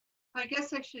I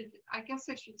guess I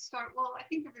should start. Well, I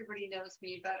think everybody knows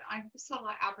me, but I'm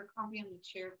Priscilla Abercrombie. I'm the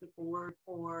chair of the board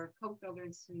for COPE Builder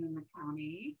in Sonoma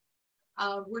County.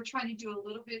 We're trying to do a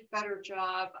little bit better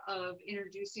job of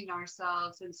introducing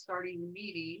ourselves and starting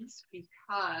meetings,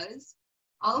 because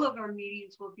all of our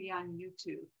meetings will be on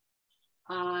YouTube.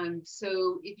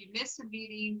 So if you miss a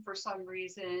meeting for some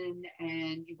reason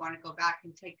and you want to go back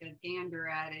and take a gander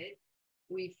at it,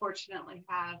 we fortunately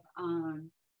have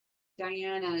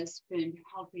Diana has been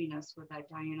helping us with that.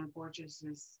 Diana Borges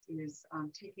is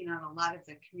taking on a lot of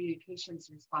the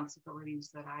communications responsibilities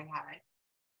that I had.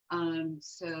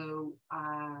 So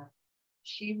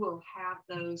she will have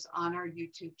those on our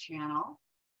YouTube channel.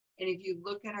 And if you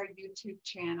look at our YouTube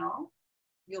channel,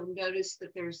 you'll notice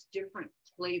that there's different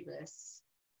playlists.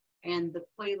 And the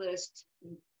playlist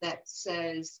that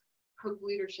says COPE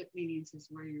Leadership Meetings is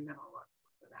where you're going to look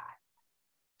for that.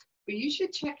 But you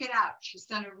should check it out. She's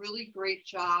done a really great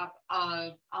job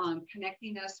of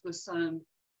connecting us with some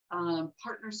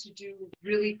partners who do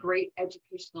really great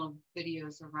educational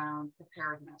videos around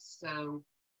preparedness. So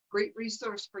great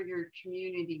resource for your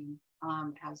community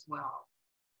as well.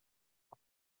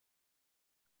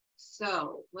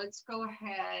 So let's go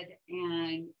ahead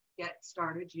and get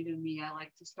started. You know me, I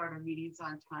like to start our meetings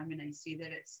on time, and I see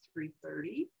that it's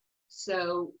 3:30.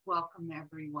 So welcome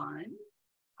everyone.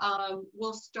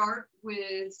 We'll start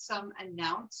with some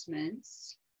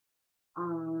announcements.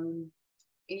 And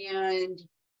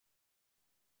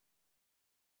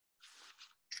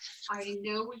I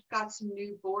know we've got some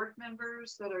new board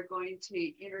members that are going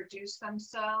to introduce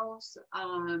themselves.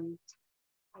 I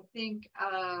think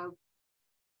I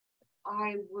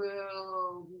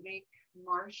will make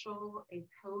Marshall a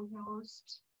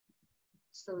co-host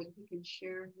so that he can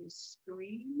share his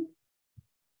screen.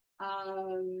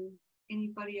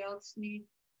 Anybody else need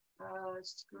a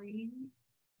screen?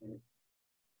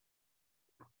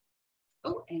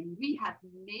 Oh, and we have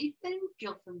Nathan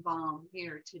Gilfenbaum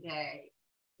here today.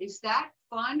 Is that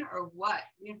fun or what?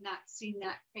 We have not seen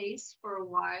that face for a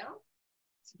while.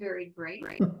 It's very great.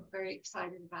 Very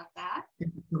excited about that.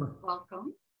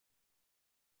 Welcome.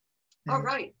 All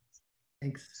right.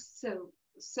 Thanks.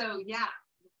 So yeah,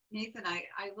 Nathan,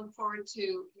 I look forward to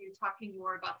you talking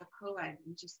more about the COAD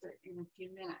in just in a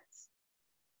few minutes.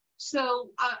 So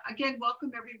again,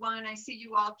 welcome everyone. I see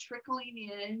you all trickling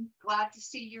in. Glad to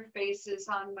see your faces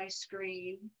on my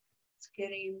screen.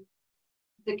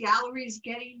 The gallery is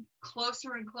getting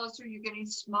closer and closer. You're getting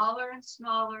smaller and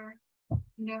smaller. You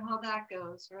know how that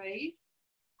goes, right?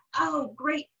 Oh,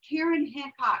 great. Karen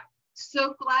Hancock.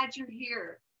 So glad you're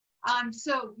here.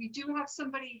 So we do have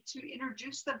somebody to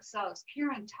introduce themselves.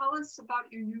 Karen, tell us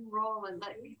about your new role and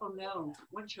let people know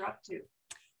what you're up to.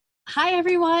 Hi,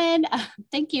 everyone.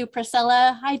 Thank you,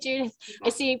 Priscilla. Hi, Judith. I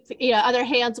see other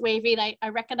hands waving. I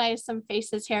recognize some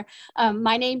faces here.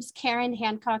 My name's Karen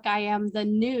Hancock. I am the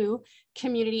new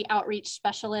Community Outreach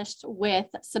Specialist with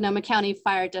Sonoma County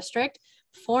Fire District,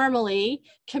 formerly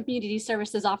Community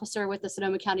Services Officer with the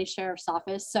Sonoma County Sheriff's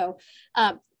Office. So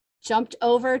jumped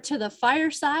over to the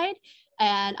fire side,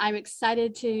 and I'm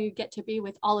excited to get to be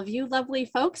with all of you lovely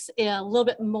folks a little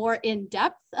bit more in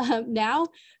depth now,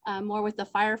 more with the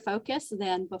fire focus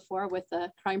than before with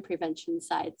the crime prevention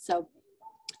side. So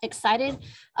excited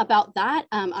about that.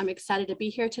 I'm excited to be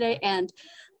here today, and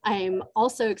I'm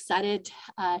also excited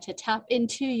to tap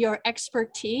into your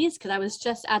expertise, because I was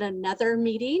just at another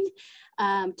meeting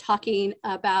talking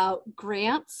about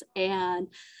grants and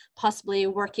possibly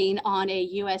working on a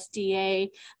USDA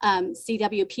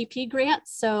CWPP grant.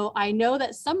 So I know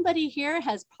that somebody here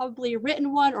has probably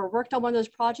written one or worked on one of those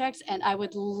projects, and I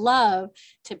would love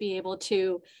to be able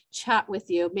to chat with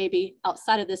you maybe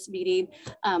outside of this meeting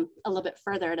a little bit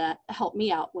further to help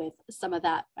me out with some of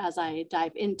that as I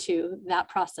dive into that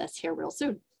process here real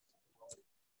soon.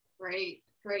 Great.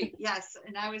 Great. Yes.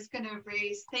 And I was going to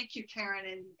raise, thank you,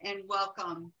 Karen, and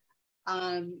welcome.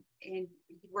 And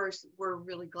we're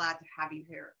really glad to have you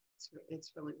here.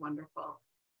 It's really wonderful.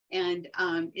 And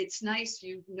it's nice,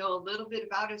 you know a little bit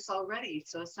about us already,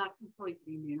 so it's not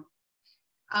completely new.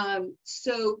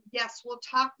 So yes, we'll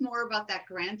talk more about that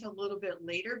grant a little bit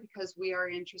later, because we are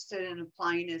interested in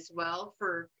applying as well.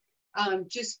 For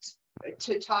just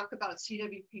to talk about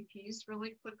CWPPs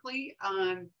really quickly.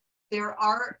 There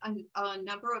are a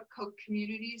number of COPE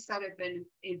communities that have been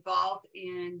involved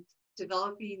in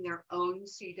developing their own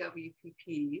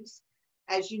CWPPs.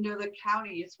 As you know, the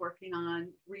county is working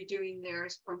on redoing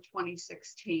theirs from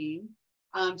 2016.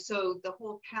 So the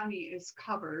whole county is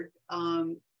covered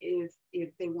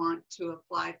if they want to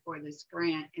apply for this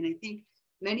grant. And I think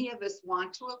many of us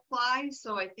want to apply.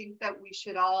 So I think that we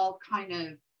should all kind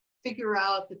of figure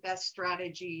out the best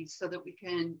strategies so that we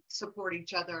can support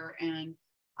each other and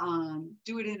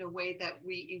do it in a way that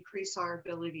we increase our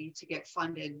ability to get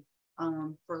funded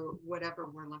for whatever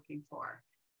we're looking for.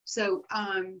 So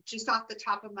just off the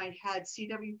top of my head,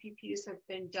 CWPPs have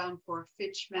been done for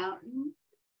Fitch Mountain,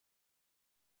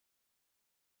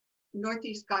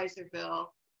 Northeast Geyserville.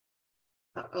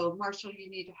 Oh, Marshall, you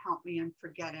need to help me, I'm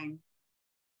forgetting.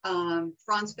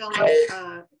 Franz Valley,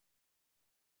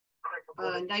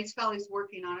 Knights Valley is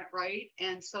working on it, right?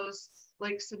 And so is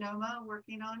Lake Sonoma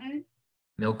working on it.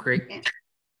 Mill Creek.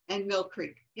 And Mill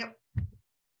Creek, yep.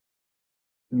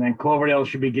 And then Cloverdale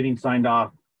should be getting signed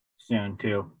off soon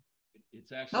too.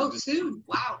 It's actually soon.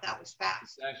 Wow, that was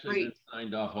fast. It's actually been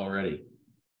signed off already.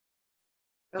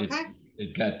 Okay.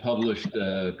 It got published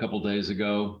a couple days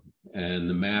ago, and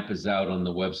the map is out on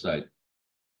the website.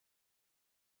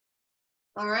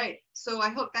 All right. So I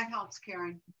hope that helps,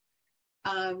 Karen.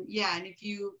 Yeah, and if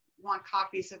you want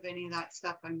copies of any of that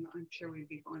stuff, I'm sure we'd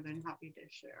be more than happy to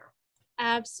share.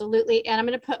 Absolutely. And I'm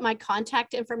going to put my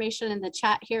contact information in the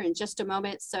chat here in just a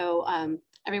moment. So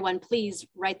everyone, please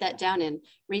write that down and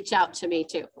reach out to me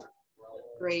too.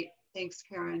 Great. Thanks,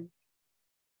 Karen.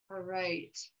 All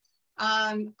right.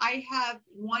 I have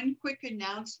one quick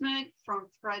announcement from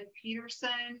Fred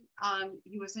Peterson.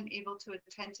 He wasn't able to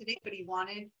attend today, but he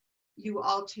wanted you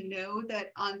all to know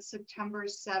that on September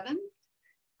 7th,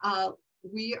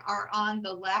 we are on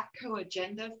the LAFCO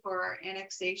agenda for our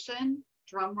annexation.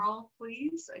 Drum roll,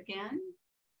 please, again.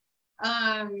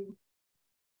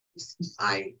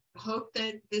 I hope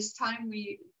that this time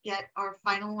we get our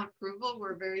final approval.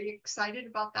 We're very excited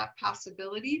about that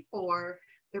possibility for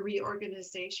the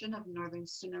reorganization of Northern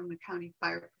Sonoma County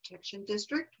Fire Protection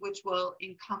District, which will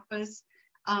encompass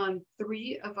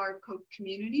 3 of our COPE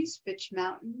communities, Fitch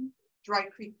Mountain, Dry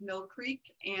Creek, Mill Creek,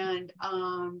 and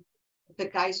the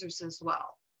geysers as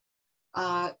well.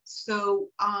 So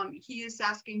he is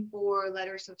asking for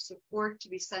letters of support to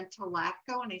be sent to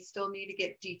LAFCO, and I still need to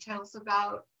get details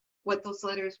about what those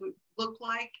letters would look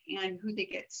like and who they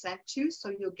get sent to. So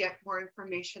you'll get more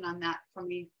information on that from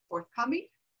me forthcoming.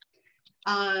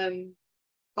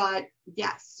 But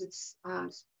yes, it's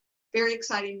very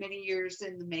exciting, many years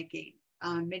in the making,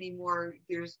 many more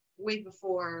years way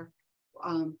before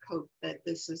COPE that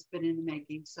this has been in the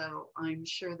making. So I'm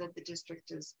sure that the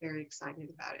district is very excited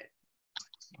about it.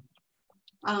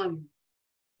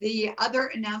 The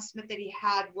other announcement that he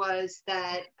had was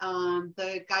that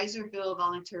the Geyserville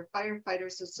Volunteer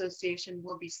Firefighters Association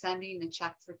will be sending a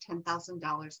check for $10,000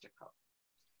 to COPE.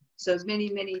 So many,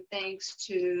 many thanks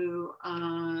to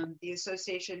the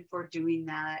association for doing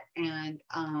that and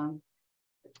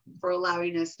for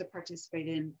allowing us to participate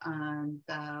in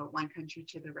the Wine Country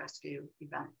to the Rescue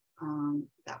event.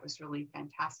 That was really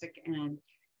fantastic. And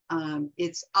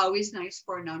it's always nice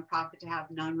for a nonprofit to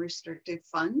have non-restricted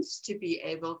funds to be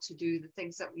able to do the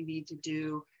things that we need to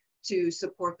do to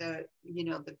support the,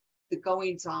 the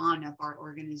goings on of our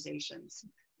organizations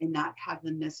and not have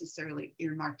them necessarily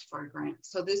earmarked for a grant.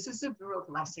 So this is a real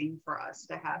blessing for us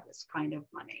to have this kind of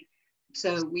money.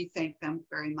 So we thank them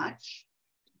very much.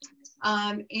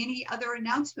 Any other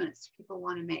announcements people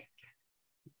want to make?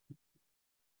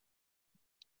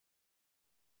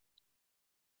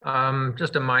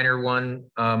 Just a minor one.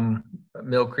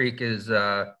 Mill Creek is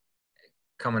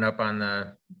coming up on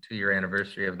the 2-year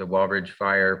anniversary of the Walbridge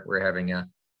fire. We're having a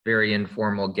very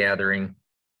informal gathering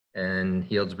in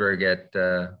Healdsburg at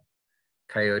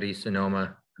Coyote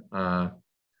Sonoma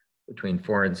between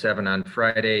 4 and 7 on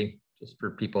Friday, just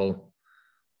for people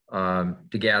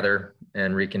to gather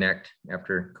and reconnect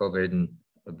after COVID and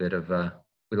a bit of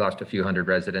we lost a few hundred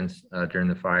residents during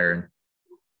the fire.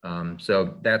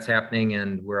 So that's happening,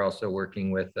 and we're also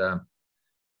working with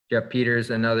Jeff Peters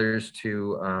and others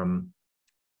to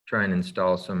try and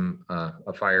install some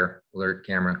a fire alert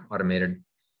camera, automated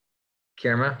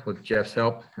camera with Jeff's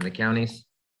help in the counties.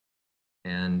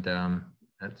 And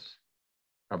that's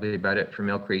probably about it for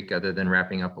Mill Creek, other than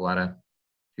wrapping up a lot of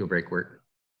fuel break work.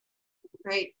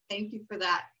 Great, thank you for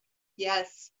that.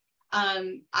 Yes,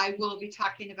 I will be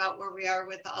talking about where we are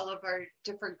with all of our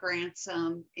different grants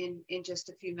in just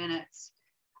a few minutes.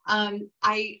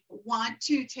 I want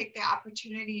to take the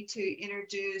opportunity to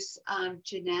introduce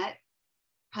Jeanette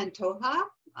Pantoja.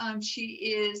 She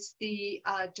is the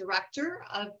director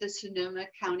of the Sonoma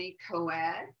County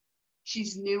COAD.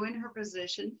 She's new in her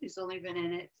position. She's only been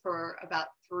in it for about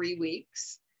 3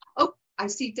 weeks. Oh, I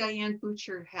see Diane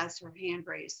Butcher has her hand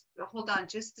raised. But hold on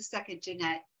just a second,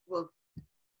 Jeanette.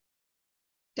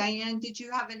 Diane, did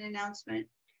you have an announcement?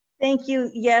 Thank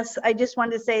you. Yes, I just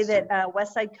wanted to say that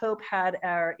Westside COPE had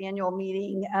our annual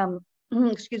meeting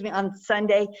excuse me, on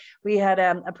Sunday. We had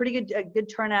a pretty good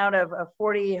turnout of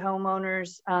 40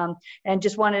 homeowners, and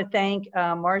just want to thank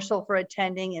Marshall for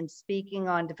attending and speaking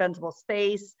on defensible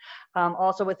space.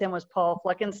 Also with him was Paul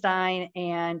Fleckenstein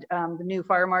and the new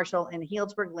fire marshal in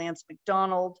Healdsburg, Lance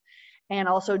McDonald. And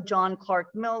also John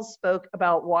Clark Mills spoke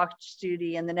about watch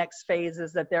duty and the next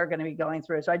phases that they're going to be going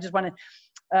through. So I just want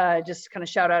to just kind of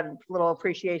shout out a little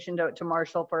appreciation to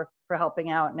Marshall for helping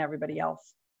out and everybody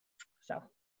else. So.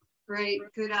 Great,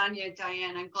 good on you,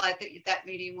 Diane. I'm glad that that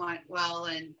meeting went well,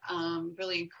 and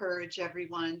really encourage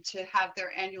everyone to have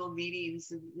their annual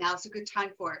meetings. And now's a good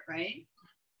time for it, right?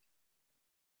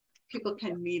 People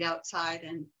can meet outside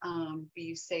and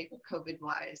be safe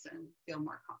COVID-wise and feel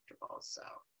more comfortable. So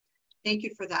thank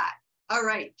you for that. All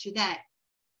right, Jeanette,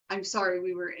 I'm sorry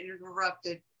we were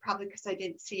interrupted, probably because I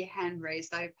didn't see a hand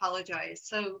raised. I apologize.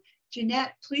 So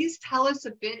Jeanette, please tell us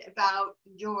a bit about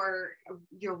your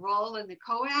role in the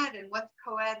COAD and what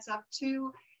the COAD's up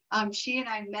to. She and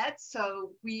I met,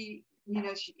 so we,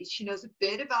 she knows a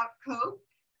bit about COPE,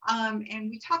 and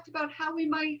we talked about how we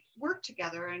might work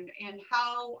together and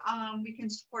how we can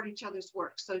support each other's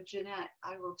work. So Jeanette,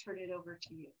 I will turn it over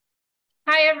to you.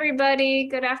 Hi, everybody.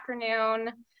 Good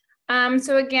afternoon.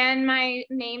 So again, my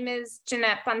name is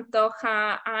Jeanette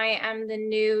Pantoja. I am the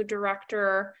new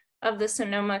director of the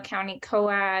Sonoma County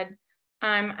COAD.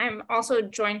 I'm also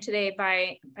joined today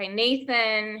by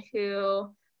Nathan, who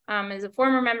is a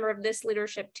former member of this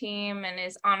leadership team and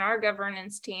is on our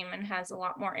governance team and has a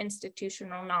lot more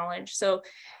institutional knowledge. So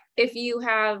if you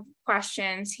have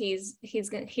questions, he's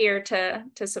here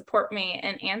to support me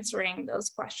in answering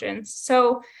those questions.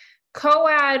 So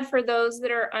COAD, for those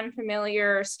that are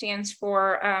unfamiliar, stands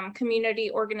for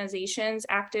Community Organizations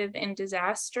Active in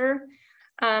Disaster.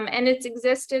 And it's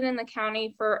existed in the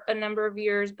county for a number of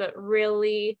years, but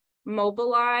really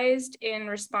mobilized in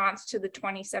response to the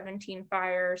 2017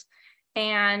 fires.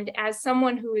 And as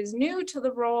someone who is new to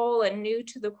the role and new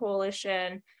to the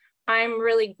coalition, I'm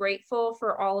really grateful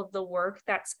for all of the work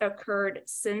that's occurred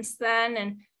since then.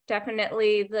 And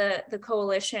definitely the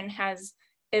coalition has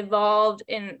evolved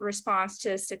in response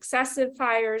to successive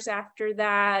fires after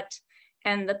that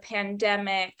and the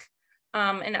pandemic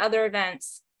and other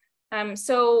events.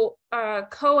 So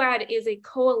COAD is a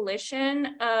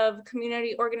coalition of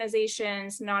community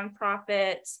organizations,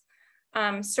 nonprofits,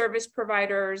 service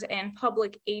providers, and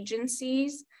public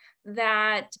agencies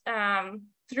that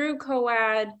through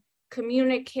COAD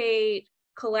communicate,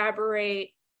 collaborate,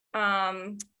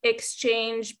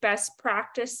 exchange best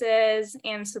practices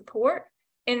and support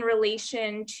in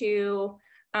relation to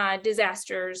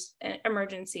disasters and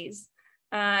emergencies.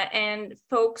 And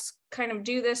folks kind of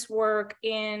do this work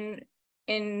in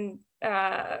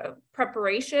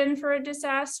preparation for a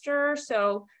disaster.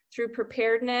 So through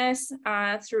preparedness,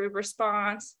 through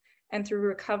response, and through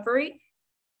recovery.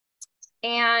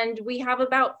 And we have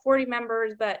about 40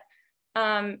 members, but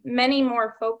many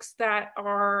more folks that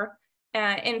are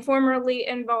informally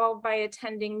involved by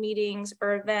attending meetings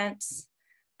or events.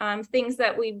 Things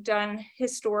that we've done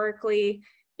historically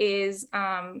is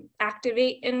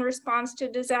activate in response to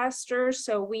disasters.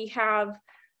 So we have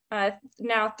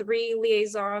now 3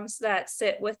 liaisons that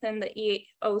sit within the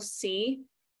EOC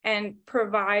and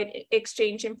provide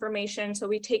exchange information. So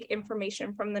we take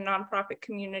information from the nonprofit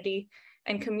community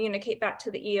and communicate that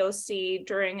to the EOC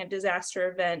during a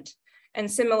disaster event. And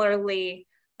similarly,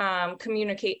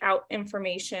 communicate out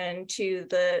information to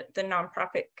the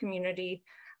nonprofit community.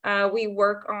 We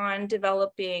work on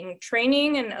developing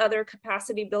training and other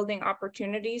capacity building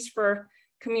opportunities for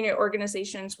community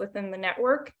organizations within the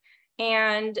network.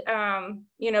 And,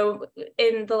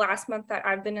 in the last month that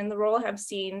I've been in the role, I have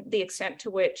seen the extent to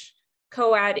which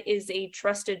COAD is a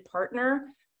trusted partner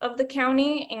of the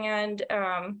county and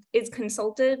is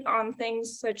consulted on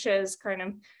things such as kind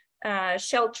of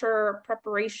shelter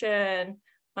preparation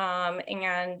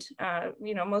and,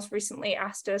 most recently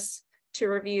asked us to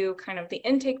review kind of the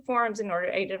intake forms in order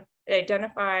to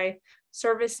identify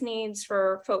service needs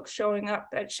for folks showing up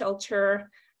at shelter.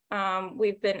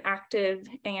 We've been active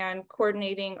and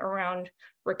coordinating around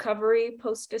recovery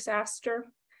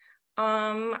post-disaster.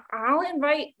 I'll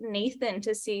invite Nathan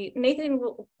to see. Nathan,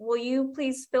 will you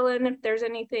please fill in if there's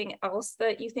anything else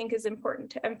that you think is important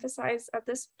to emphasize at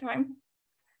this time?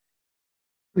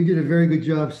 We did a very good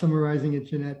job summarizing it,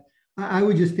 Jeanette. I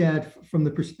would just add from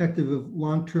the perspective of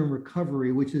long-term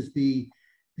recovery, which is the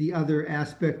other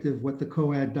aspect of what the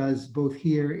COAD does, both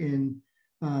here in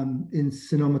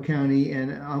Sonoma County,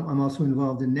 and I'm also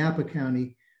involved in Napa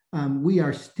County. We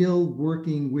are still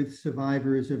working with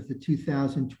survivors of the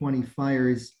 2020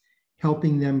 fires,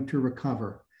 helping them to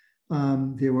recover.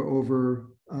 There were over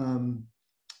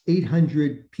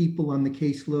 800 people on the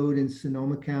caseload in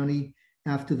Sonoma County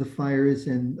after the fires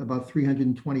and about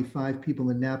 325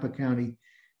 people in Napa County.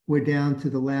 We're down to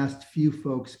the last few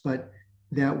folks, but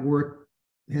that work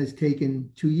has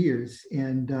taken 2 years.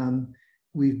 And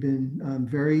we've been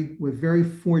we're very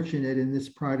fortunate in this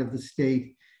part of the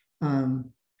state,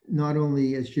 not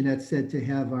only, as Jeanette said, to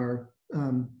have our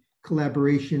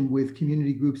collaboration with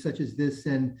community groups such as this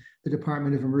and the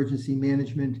Department of Emergency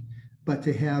Management, but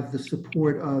to have the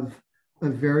support of a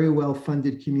very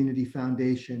well-funded community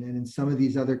foundation. And in some of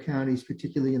these other counties,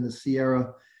 particularly in the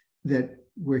Sierra, that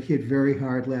were hit very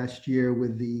hard last year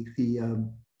with the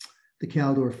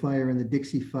Caldor fire and the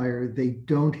Dixie fire, they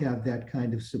don't have that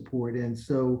kind of support. And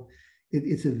so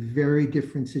it's a very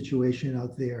different situation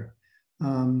out there.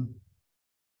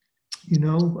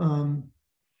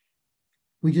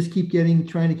 We just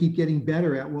trying to keep getting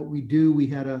better at what we do. We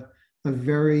had a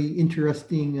very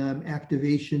interesting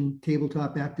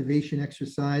tabletop activation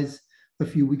exercise a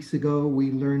few weeks ago.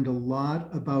 We learned a lot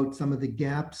about some of the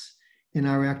gaps in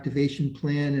our activation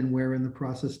plan, and we're in the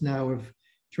process now of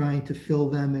trying to fill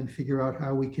them and figure out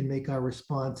how we can make our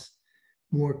response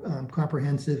more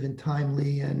comprehensive and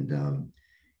timely. And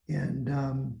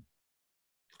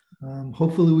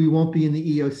hopefully we won't be in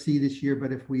the EOC this year,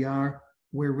 but if we are,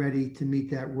 we're ready to meet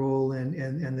that role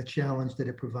and the challenge that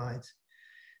it provides.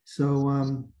 So,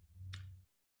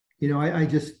 I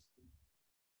just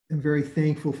am very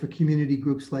thankful for community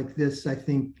groups like this. I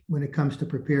think when it comes to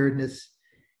preparedness,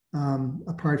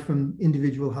 apart from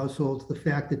individual households, the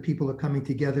fact that people are coming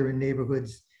together in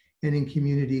neighborhoods and in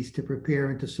communities to prepare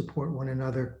and to support one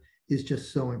another is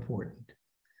just so important.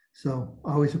 So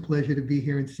always a pleasure to be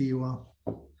here and see you all.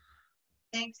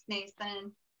 Thanks,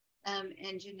 Nathan.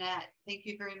 And Jeanette, thank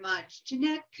you very much.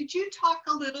 Jeanette, could you talk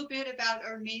a little bit about,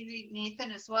 or maybe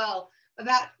Nathan as well,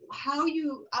 about how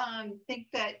you think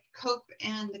that COPE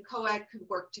and the COAD could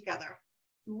work together?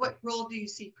 What role do you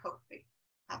see COPE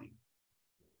having?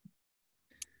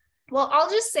 Well, I'll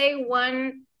just say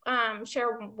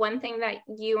share one thing that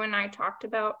you and I talked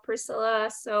about,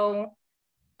 Priscilla. So,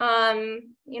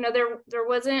 there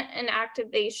wasn't an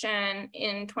activation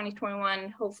in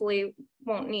 2021. Hopefully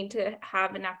won't need to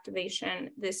have an activation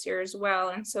this year as well.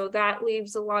 And so that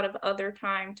leaves a lot of other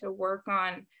time to work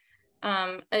on,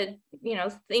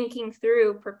 thinking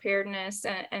through preparedness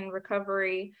and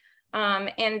recovery.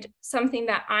 And something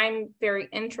that I'm very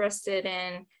interested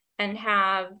in and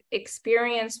have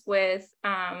experience with,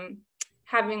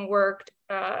 having worked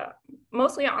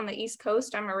mostly on the East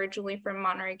Coast. I'm originally from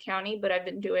Monterey County, but I've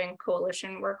been doing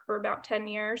coalition work for about 10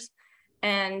 years.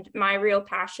 And my real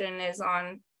passion is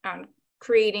on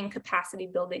creating capacity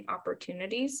building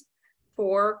opportunities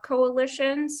for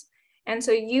coalitions. And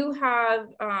so you have,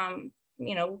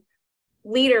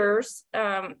 leaders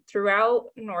throughout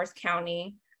North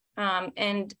County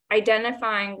and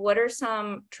identifying what are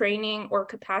some training or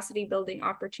capacity building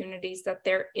opportunities that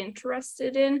they're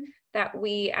interested in that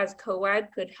we as COAD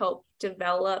could help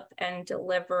develop and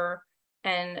deliver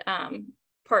and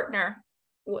partner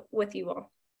with you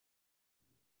all.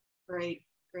 Great,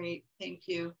 thank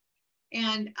you.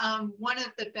 And one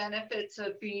of the benefits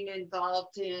of being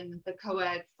involved in the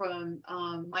COAD from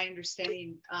my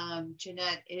understanding,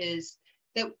 Jeanette, is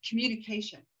that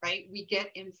communication, right? We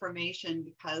get information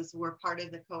because we're part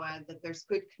of the COAD, that there's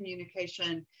good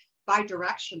communication,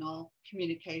 bi-directional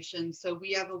communication. So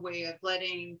we have a way of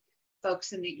letting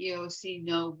folks in the EOC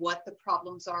know what the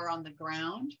problems are on the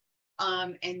ground.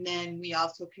 And then we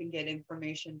also can get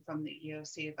information from the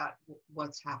EOC about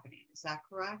what's happening. Is that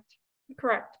correct?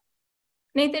 Correct.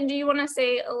 Nathan, do you want to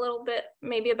say a little bit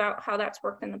maybe about how that's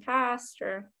worked in the past,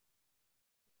 or?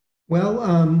 Well,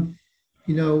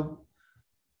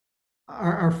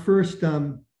 our first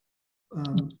stint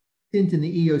in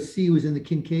the EOC was in the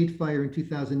Kincaid fire in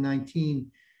 2019.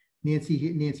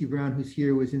 Nancy Brown, who's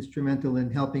here, was instrumental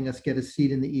in helping us get a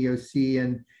seat in the EOC,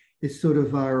 and is sort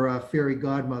of our fairy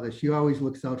godmother. She always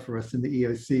looks out for us in the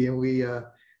EOC, and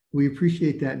we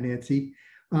appreciate that, Nancy.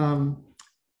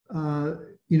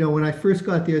 When I first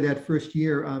got there that first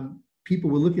year, people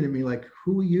were looking at me like,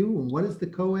 who are you? And what is the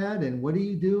COAD? And what do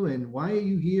you do? And why are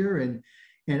you here? And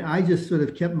I just sort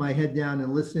of kept my head down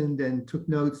and listened and took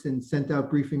notes and sent out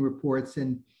briefing reports.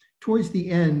 And towards the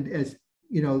end, as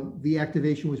the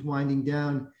activation was winding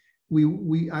down,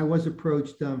 I was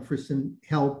approached for some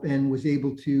help and was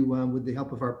able to, with the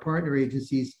help of our partner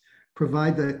agencies,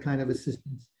 provide that kind of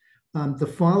assistance. The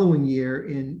following year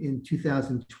in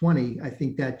 2020, I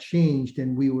think that changed,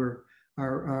 and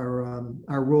our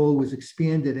role was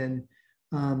expanded, and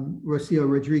Rocio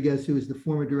Rodriguez, who is the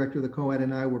former director of the COAD,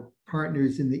 and I were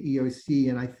partners in the EOC.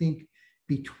 And I think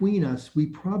between us, we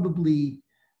probably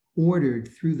ordered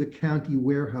through the county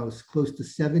warehouse close to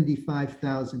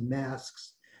 75,000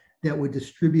 masks that were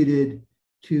distributed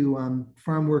to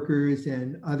farm workers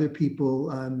and other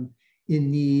people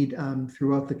in need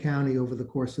throughout the county over the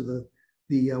course of the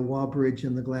Walbridge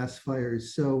and the glass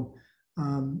fires. So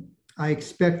I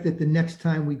expect that the next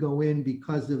time we go in,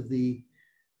 because of the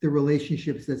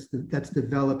relationships that's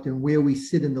developed and where we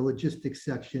sit in the logistics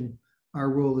section, our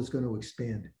role is going to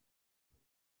expand.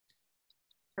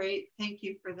 Great, thank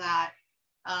you for that.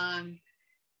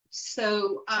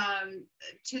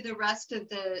 To the rest of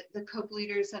the COPE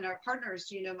leaders and our partners,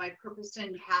 you know, my purpose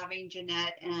in having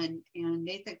Jeanette and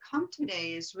Nathan come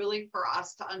today is really for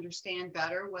us to understand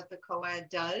better what the COAD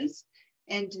does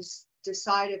and to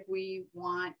decide if we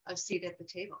want a seat at the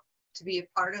table, to be a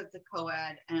part of the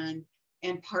COAD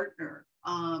and partner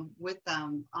with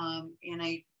them.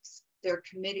 Their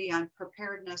committee on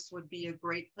preparedness would be a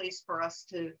great place for us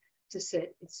to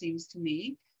sit, it seems to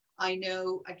me. I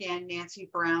know, again, Nancy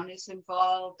Brown is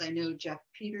involved. I know Jeff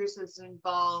Peters is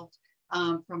involved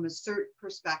from a CERT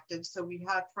perspective. So we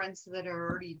have friends that are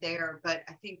already there, but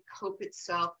I think COPE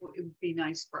itself, it would be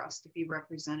nice for us to be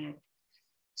represented.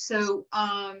 So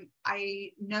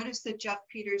I noticed that Jeff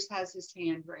Peters has his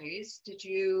hand raised. Did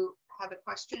you have a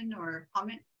question or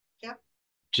comment, Jeff?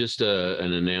 Just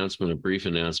an announcement, a brief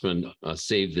announcement,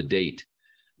 save the date.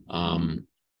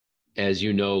 As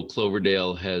you know,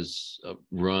 Cloverdale has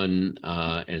run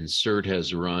and CERT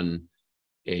has run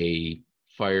a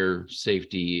fire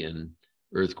safety and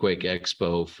earthquake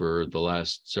expo for the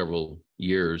last several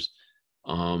years.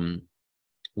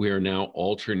 We are now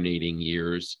alternating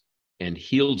years, and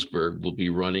Healdsburg will be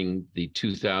running the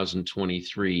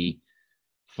 2023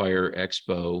 Fire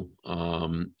Expo.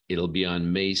 It'll be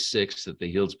on May 6th at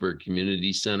the Healdsburg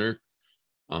Community Center.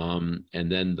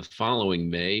 And then the following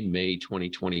May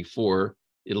 2024,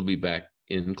 it'll be back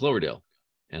in Cloverdale.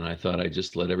 And I thought I'd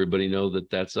just let everybody know that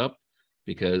that's up,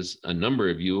 because a number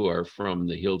of you are from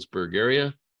the Healdsburg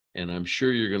area, and I'm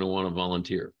sure you're going to want to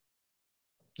volunteer.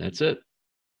 That's it.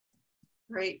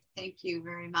 Great, thank you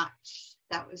very much.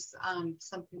 That was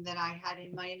something that I had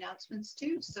in my announcements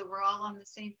too. So we're all on the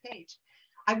same page.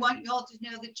 I want you all to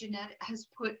know that Jeanette has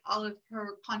put all of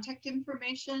her contact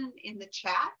information in the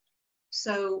chat.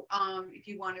 So if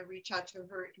you want to reach out to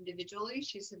her individually,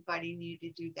 she's inviting you to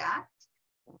do that.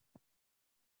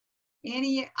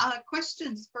 Any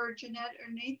questions for Jeanette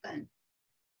or Nathan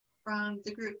from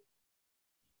the group?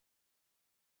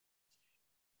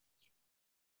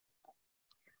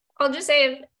 I'll just say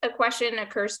if a question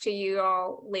occurs to you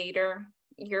all later,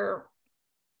 you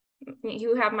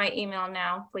have my email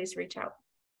now, please reach out.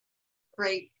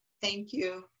 Great, thank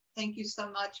you. Thank you so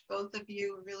much, both of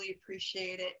you, really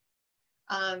appreciate it.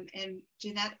 And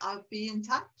Jeanette, I'll be in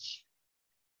touch.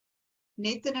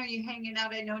 Nathan, are you hanging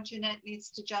out? I know Jeanette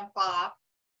needs to jump off.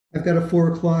 I've got a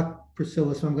 4 o'clock,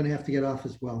 Priscilla, so I'm going to have to get off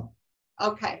as well.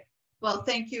 Okay. Well,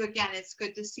 thank you again. It's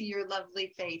good to see your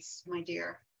lovely face, my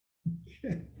dear.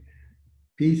 Okay.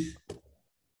 Peace.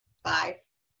 Bye.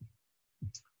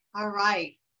 All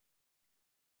right.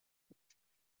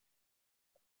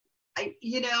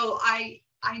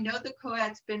 I know the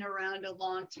COAD's been around a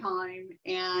long time,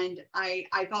 and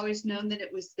I've always known that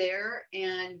it was there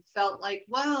and felt like,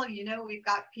 well, you know, we've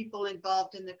got people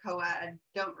involved in the COAD,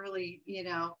 don't really, you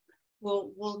know,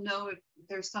 we'll know if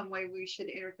there's some way we should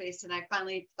interface. And I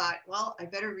finally thought, well, I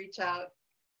better reach out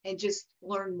and just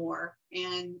learn more.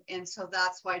 And so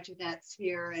that's why Jeanette's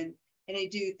here. And I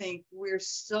do think we're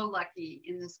so lucky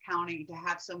in this county to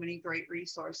have so many great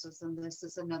resources, and this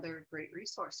is another great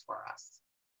resource for us.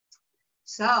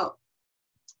 So,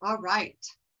 all right.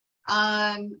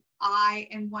 I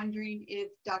am wondering if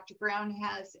Dr. Brown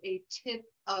has a tip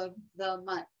of the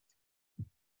month.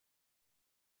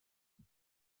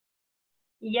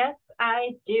 Yes,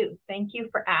 I do. Thank you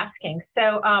for asking. So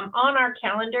on our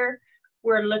calendar,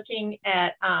 we're looking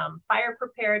at fire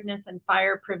preparedness and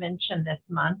fire prevention this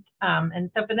month.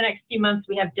 And so for the next few months,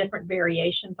 we have different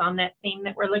variations on that theme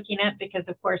that we're looking at, because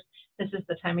of course, this is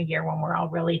the time of year when we're all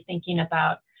really thinking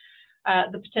about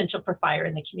the potential for fire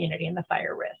in the community and the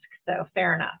fire risk. So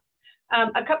fair enough.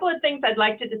 A couple of things I'd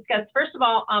like to discuss. First of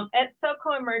all, at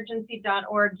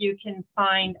socoemergency.org, you can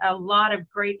find a lot of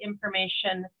great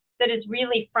information that is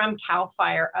really from CAL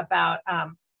FIRE about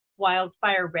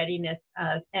wildfire readiness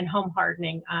and home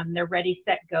hardening, their Ready,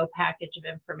 Set, Go package of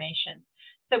information.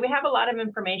 So we have a lot of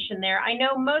information there. I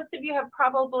know most of you have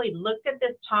probably looked at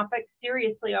this topic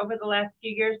seriously over the last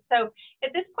few years. So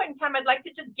at this point in time, I'd like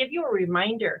to just give you a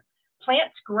reminder.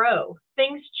 Plants grow,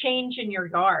 things change in your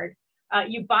yard.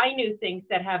 You buy new things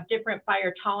that have different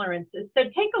fire tolerances. So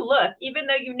take a look, even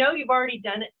though you know you've already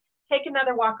done it, take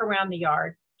another walk around the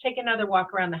yard. take another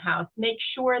walk around the house. Make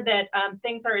sure that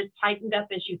things are as tightened up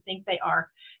as you think they are,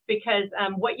 because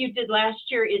what you did last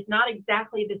year is not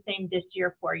exactly the same this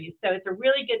year for you. So it's a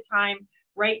really good time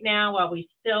right now, while we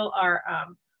still are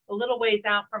a little ways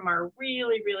out from our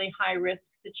really, really high risk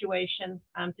situation,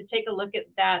 to take a look at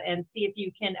that and see if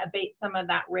you can abate some of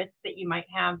that risk that you might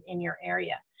have in your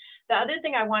area. The other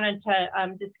thing I wanted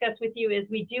to discuss with you is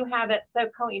we do have at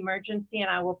SoCo Emergency, and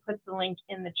I will put the link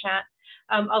in the chat,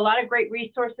 a lot of great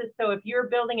resources. So if you're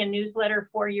building a newsletter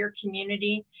for your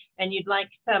community and you'd like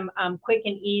some quick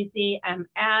and easy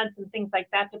ads and things like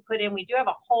that to put in, we do have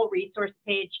a whole resource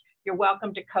page. You're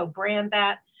welcome to co-brand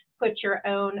that. Put your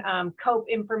own COPE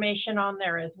information on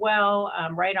there as well,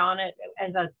 right on it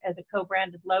as a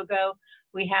co-branded logo.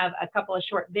 We have a couple of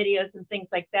short videos and things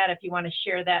like that. If you want to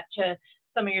share that to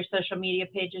some of your social media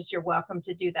pages, you're welcome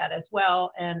to do that as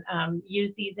well. And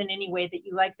use these in any way that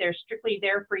you like. They're strictly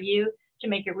there for you to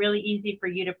make it really easy for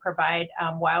you to provide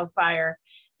wildfire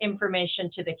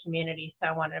information to the community. So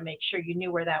I wanted to make sure you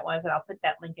knew where that was, and I'll put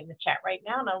that link in the chat right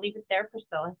now, and I'll leave it there,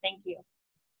 Priscilla. Thank you.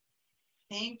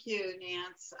 Thank you,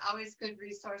 Nance. Always good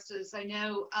resources. I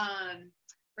know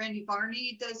Randy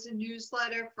Barney does a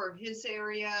newsletter for his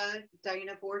area.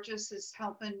 Diana Borges is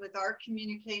helping with our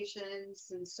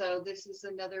communications. And so this is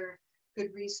another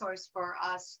good resource for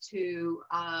us to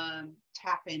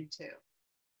tap into.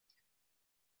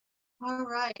 All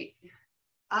right.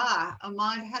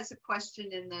 Ahmad has a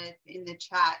question in the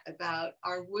chat about,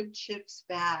 are wood chips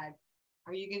bad?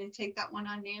 Are you going to take that one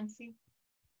on, Nancy?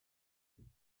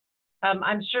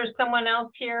 I'm sure someone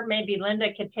else here, maybe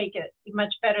Linda, could take it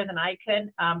much better than I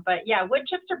could. But yeah, wood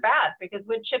chips are bad because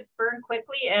wood chips burn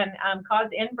quickly and cause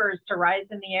embers to rise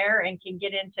in the air and can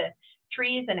get into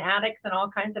trees and attics and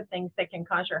all kinds of things that can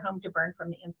cause your home to burn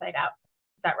from the inside out.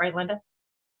 Is that right, Linda?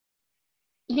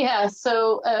 Yeah,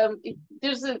 so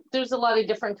there's a lot of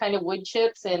different kind of wood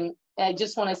chips, and I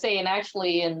just want to say, and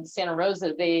actually in Santa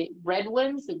Rosa, the red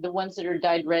ones, the ones that are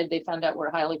dyed red, they found out were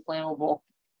highly flammable.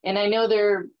 And I know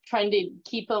they're trying to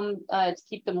keep them, to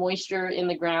keep the moisture in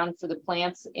the ground for the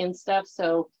plants and stuff.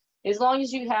 So as long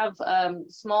as you have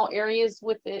small areas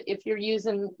with it, if you're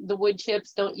using the wood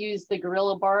chips, don't use the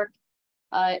gorilla bark,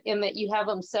 and that you have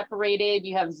them separated.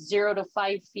 You have 0 to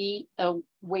 5 feet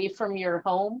away from your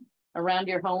home. Around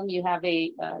your home, you have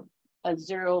a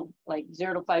 0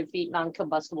 to 5 feet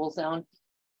non-combustible zone,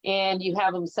 and you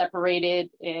have them separated,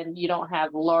 and you don't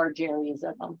have large areas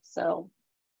of them. So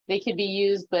they could be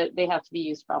used, but they have to be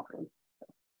used properly.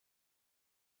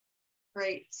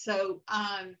 Great. So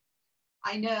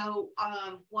I know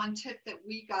one tip that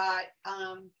we got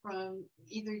from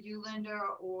either you, Linda,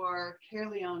 or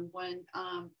Carleon when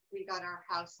we got our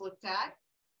house looked at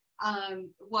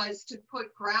was to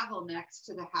put gravel next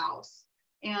to the house.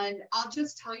 And I'll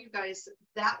just tell you guys,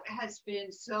 that has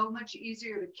been so much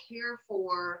easier to care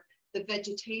for the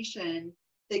vegetation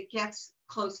that gets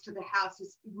close to the house.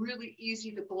 It's really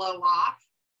easy to blow off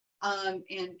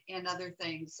and other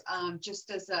things.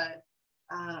 Just as a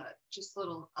just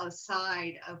little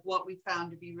aside of what we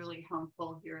found to be really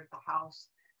harmful here at the house.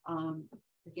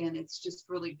 Again, it's just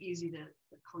really easy to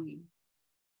clean.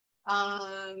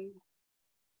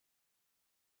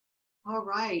 All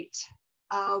right,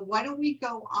 why don't we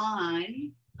go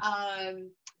on?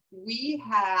 We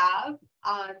have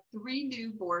 3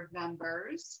 new board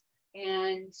members.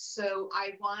 And so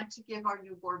I want to give our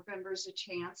new board members a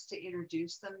chance to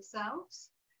introduce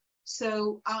themselves.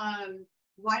 So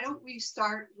why don't we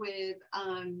start with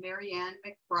Marianne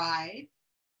McBride.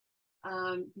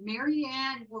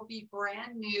 Marianne will be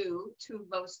brand new to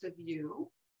most of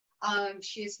you.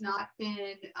 She has not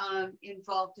been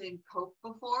involved in COPE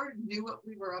before, knew what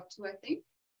we were up to, I think,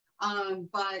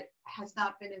 but has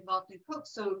not been involved in COPE.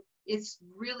 So it's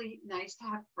really nice to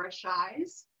have fresh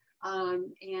eyes.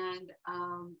 And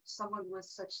someone with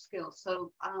such skills.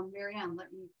 So Marianne,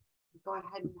 let me go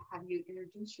ahead and have you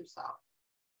introduce yourself.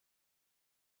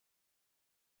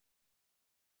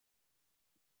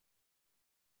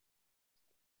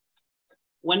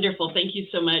 Wonderful. Thank you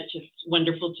so much. It's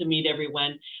wonderful to meet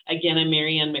everyone. Again, I'm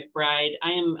Marianne McBride.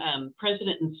 I am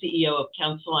President and CEO of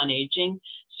Council on Aging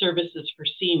Services for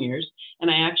Seniors. And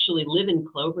I actually live in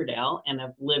Cloverdale and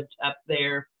have lived up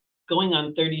there going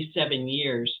on 37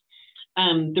 years.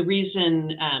 The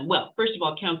reason, well, first of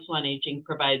all, Council on Aging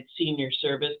provides senior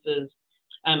services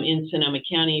in Sonoma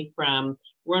County from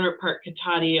Roanoke Park,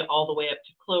 Cotati, all the way up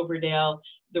to Cloverdale,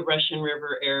 the Russian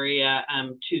River area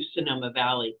to Sonoma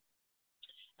Valley.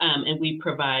 And we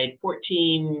provide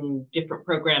 14 different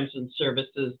programs and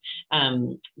services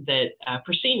that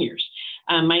for seniors.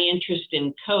 My interest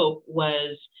in COPE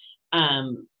was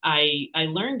I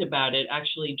learned about it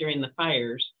actually during the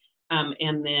fires.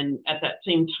 And then at that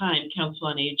same time, Council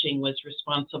on Aging was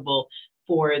responsible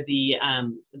for the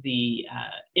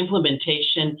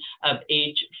implementation of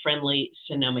age-friendly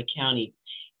Sonoma County.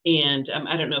 And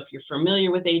I don't know if you're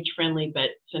familiar with age-friendly,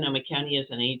 but Sonoma County is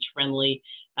an age-friendly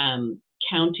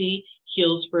county.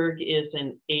 Healdsburg is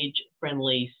an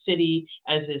age-friendly city,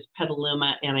 as is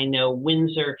Petaluma, and I know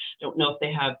Windsor. Don't know if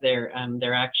they have their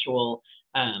actual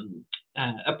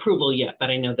approval yet, but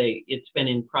I know it's been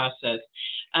in process.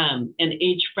 And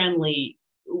age-friendly,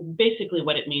 basically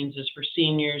what it means is for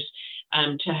seniors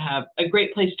to have a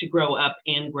great place to grow up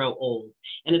and grow old.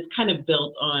 And it's kind of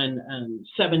built on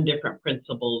 7 different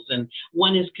principles. And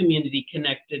one is community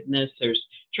connectedness. There's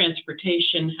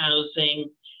transportation, housing,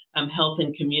 health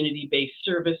and community-based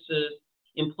services,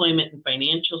 employment and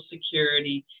financial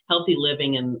security, healthy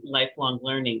living, and lifelong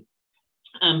learning.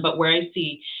 But where I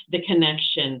see the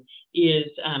connection is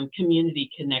community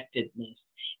connectedness.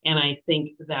 And I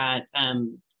think that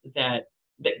that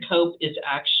COPE is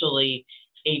actually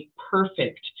a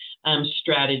perfect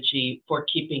strategy for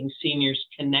keeping seniors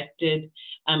connected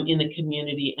in the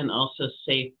community and also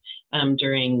safe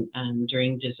during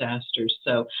disasters.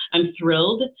 So I'm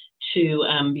thrilled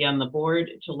to be on the board,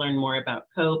 to learn more about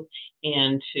COPE,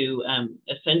 and to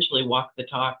essentially walk the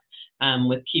talk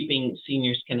with keeping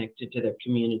seniors connected to their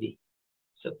community.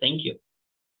 So thank you.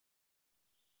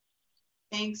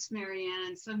 Thanks,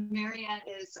 Marianne. So Marianne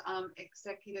is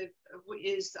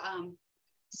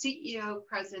CEO,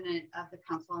 president of the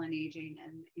Council on Aging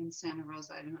in Santa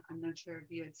Rosa. I'm not sure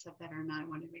if you had said that or not. I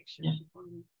want to make sure. Yeah,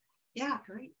 yeah,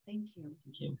 great. Thank you.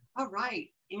 Thank you. All right.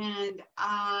 And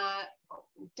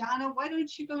Donna, why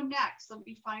don't you go next? Let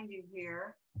me find you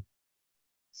here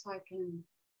so I can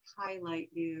highlight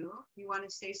you. You want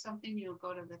to say something? You'll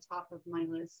go to the top of my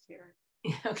list here.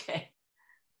 Okay.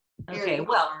 Okay,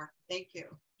 well, thank you.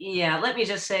 Yeah, let me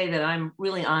just say that I'm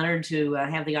really honored to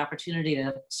have the opportunity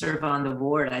to serve on the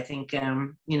board. I think,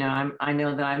 you know, I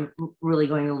know that I'm really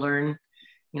going to learn,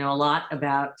 you know, a lot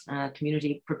about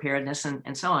community preparedness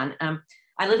and so on.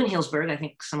 I live in Healdsburg. I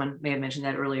think someone may have mentioned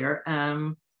that earlier.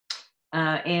 And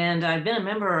I've been a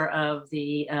member of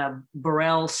the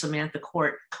Burrell Samantha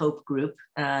Court COPE group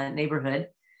neighborhood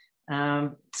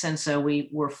since we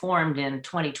were formed in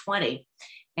 2020.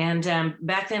 And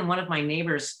back then, one of my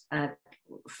neighbors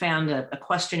found a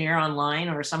questionnaire online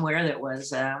or somewhere that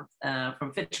was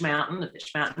from Fitch Mountain, the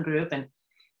Fitch Mountain group. And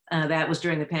that was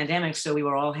during the pandemic. So we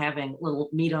were all having little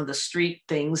meet on the street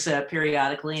things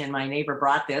periodically. And my neighbor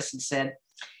brought this and said,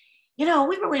 you know,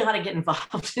 we really ought to get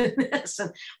involved in this.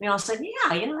 And we all said,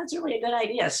 yeah, you know, that's really a good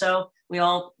idea. So we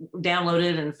all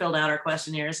downloaded and filled out our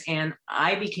questionnaires. And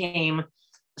I became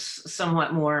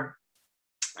somewhat more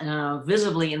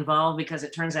visibly involved because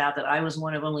it turns out that I was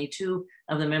one of only 2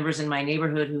 of the members in my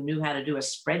neighborhood who knew how to do a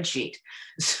spreadsheet.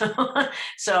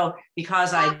 So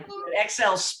because I did an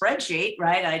Excel spreadsheet,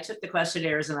 right, I took the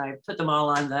questionnaires and I put them all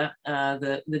on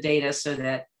the data so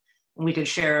that we could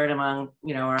share it among,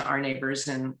 you know, our neighbors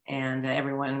and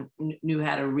everyone knew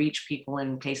how to reach people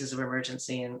in cases of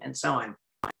emergency and so on.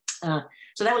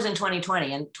 So that was in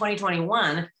 2020. In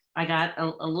 2021, I got a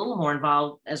little more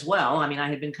involved as well. I mean, I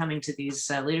had been coming to these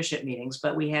leadership meetings,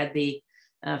 but we had the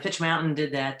Fitch Mountain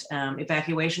did that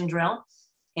evacuation drill.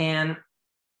 And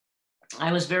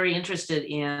I was very interested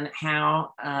in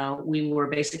how we were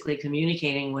basically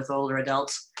communicating with older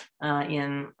adults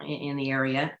in the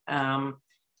area.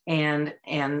 And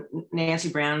Nancy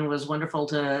Brown was wonderful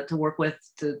to work with,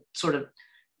 to sort of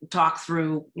talk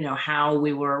through, you know, how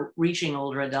we were reaching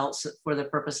older adults for the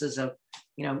purposes of,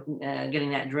 you know,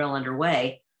 getting that drill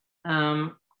underway.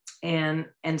 And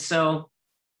so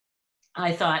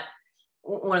I thought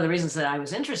one of the reasons that I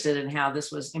was interested in how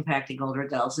this was impacting older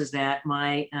adults is that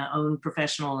my own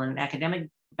professional and academic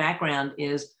background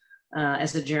is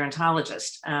as a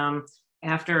gerontologist.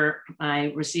 After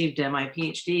I received my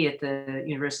PhD at the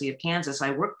University of Kansas, I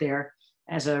worked there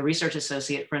as a research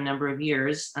associate for a number of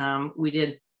years. We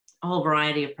did a whole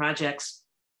variety of projects,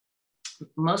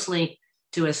 mostly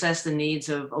to assess the needs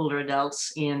of older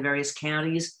adults in various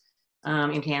counties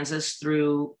in Kansas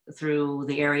through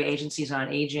the area agencies on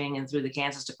aging and through the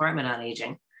Kansas Department on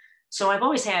Aging. So I've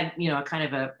always had, you know, a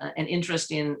kind of an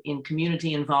interest in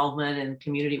community involvement and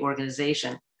community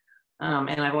organization.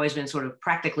 And I've always been sort of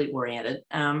practically oriented.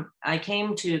 I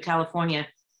came to California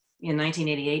in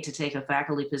 1988 to take a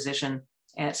faculty position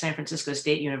at San Francisco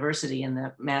State University in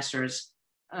the Master's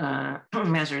of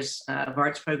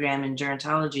Arts program in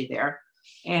gerontology there.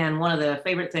 And one of the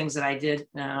favorite things that I did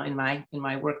in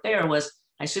my work there was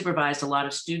I supervised a lot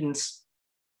of students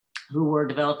who were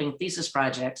developing thesis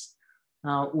projects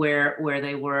where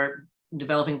they were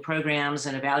developing programs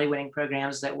and evaluating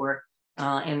programs that were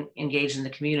engaged in the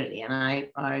community. And I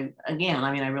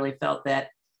really felt that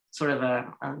sort of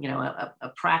a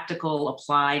practical,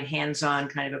 applied, hands-on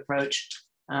kind of approach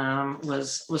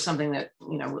was something that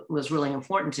was really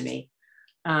important to me.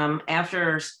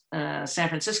 After San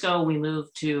Francisco, we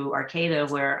moved to Arcata,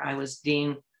 where I was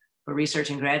dean for research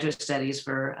and graduate studies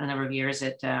for a number of years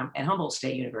at Humboldt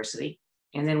State University,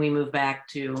 and then we moved back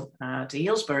to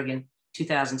Healdsburg in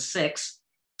 2006.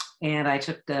 And I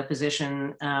took the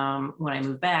position when I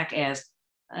moved back as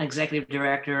executive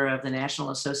director of the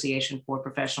National Association for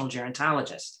Professional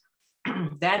Gerontologists.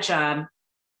 That job,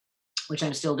 which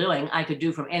I'm still doing, I could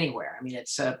do from anywhere. I mean,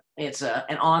 it's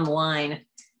an online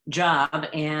job,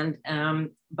 and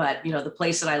but the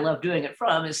place that I love doing it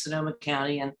from is Sonoma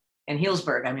County and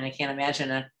Healdsburg. I mean, I can't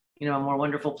imagine a more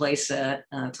wonderful place to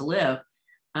live.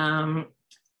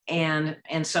 And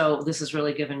so this has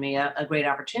really given me a great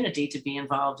opportunity to be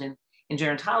involved in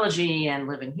gerontology and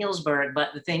live in Healdsburg.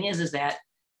 But the thing is that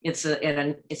it's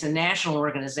a national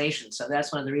organization. So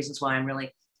that's one of the reasons why I'm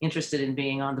really interested in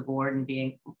being on the board and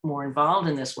being more involved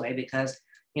in this way, because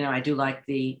I do like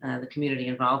the community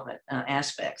involvement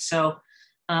aspect. So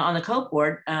on the COPE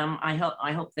board,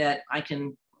 I hope that I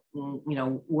can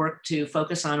work to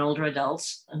focus on older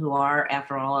adults who are,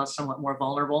 after all, a somewhat more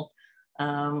vulnerable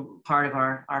part of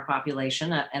our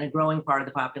population, and a growing part of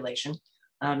the population.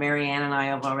 Mary Ann and I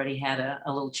have already had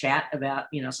a little chat about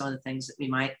some of the things that we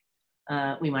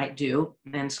might do,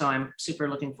 and so I'm super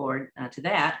looking forward to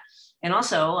that. And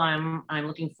also, I'm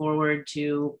looking forward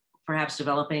to perhaps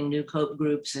developing new COPE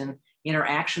groups and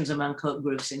interactions among COPE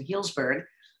groups in Healdsburg.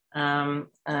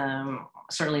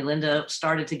 Certainly, Linda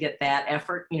started to get that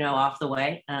effort, off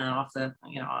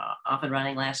and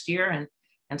running last year, and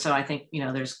so I think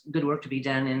there's good work to be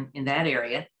done in that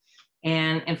area.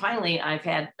 And finally, I've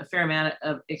had a fair amount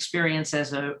of experience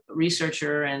as a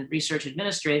researcher and research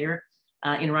administrator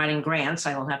in writing grants.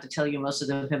 I will have to tell you, most of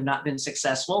them have not been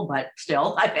successful, but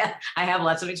still, I have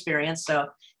lots of experience. So,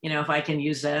 if I can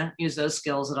use those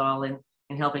skills at all in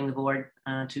helping the board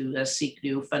to seek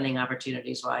new funding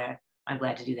opportunities, why I'm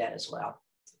glad to do that as well.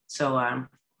 So I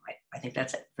think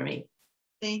that's it for me.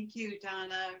 Thank you,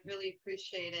 Donna. Really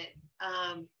appreciate it.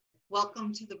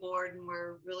 Welcome to the board, and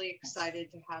we're really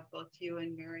excited to have both you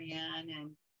and Mary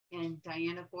Ann and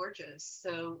Diana Borges.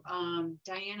 So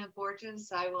Diana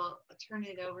Borges, I will turn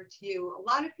it over to you. A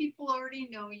lot of people already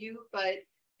know you, but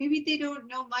maybe they don't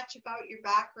know much about your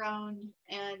background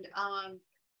and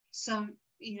some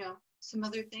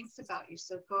other things about you.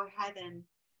 So go ahead and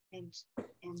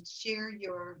share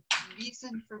your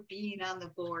reason for being on the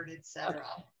board, etc.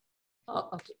 Okay.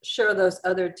 I'll share those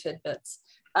other tidbits.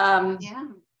 Yeah.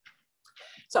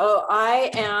 So I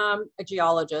am a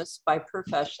geologist by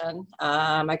profession.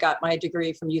 I got my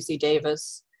degree from UC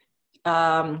Davis.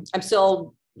 I'm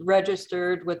still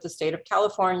registered with the state of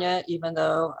California, even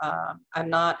though I'm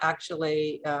not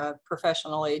actually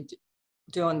professionally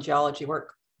doing geology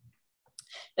work.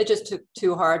 It just took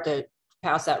too hard to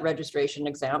pass that registration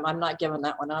exam. I'm not giving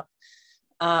that one up.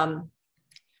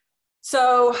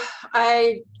 So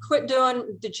I quit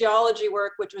doing the geology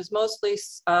work, which was mostly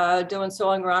doing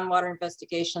soil and groundwater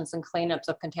investigations and cleanups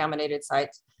of contaminated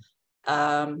sites.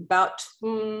 About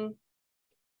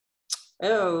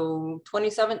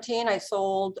 2017, I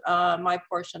sold my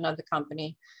portion of the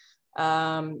company.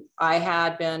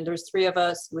 There's three of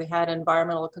us. We had an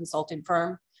environmental consulting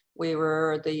firm. We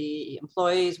were the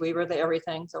employees, we were the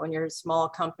everything. So when you're a small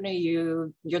company,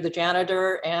 you're the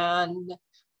janitor and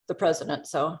the president.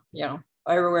 So,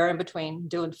 everywhere in between,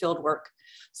 doing field work.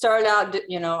 Started out,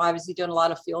 obviously doing a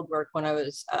lot of field work when I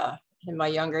was in my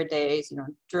younger days,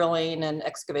 drilling and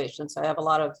excavation. So I have a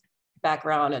lot of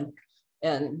background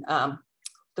in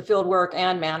the field work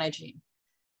and managing.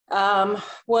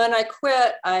 When I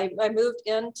quit, I moved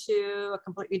into a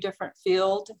completely different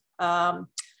field.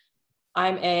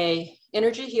 I'm a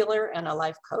energy healer and a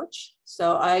life coach.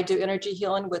 So I do energy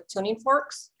healing with tuning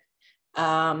forks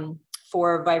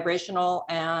for vibrational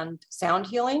and sound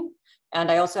healing.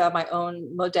 And I also have my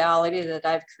own modality that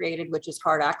I've created, which is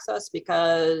heart access,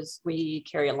 because we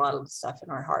carry a lot of stuff in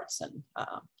our hearts and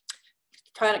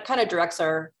kind of directs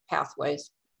our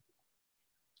pathways.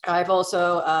 I've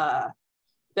also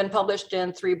been published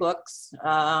in 3 books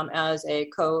as a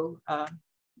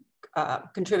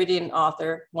contributing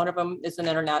author. One of them is an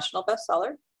international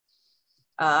bestseller.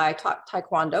 I taught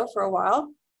Taekwondo for a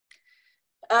while.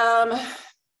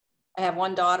 I have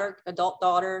one daughter, adult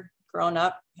daughter, grown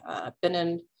up. Been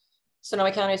in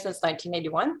Sonoma County since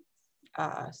 1981.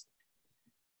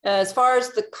 As far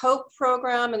as the COPE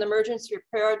program and emergency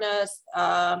preparedness,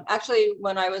 actually,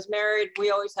 when I was married, we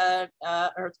always had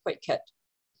an earthquake kit.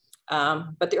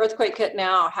 But the earthquake kit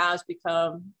now has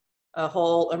become a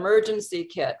whole emergency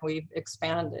kit. We've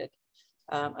expanded,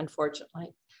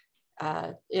 unfortunately.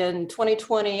 In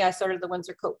 2020, I started the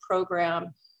Windsor COPE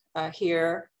program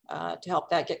here to help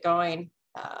that get going.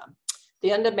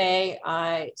 The end of May,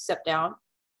 I stepped down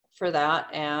for that.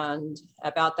 And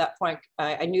about that point,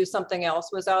 I knew something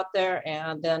else was out there,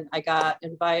 and then I got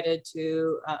invited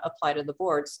to apply to the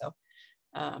board. So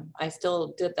I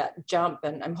still did that jump,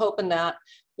 and I'm hoping that,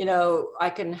 you know, I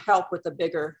can help with a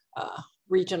bigger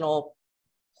regional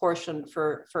portion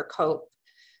for COPE.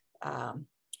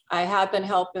 I have been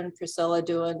helping Priscilla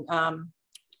doing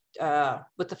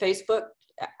with the Facebook,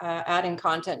 adding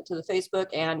content to the Facebook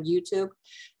and YouTube.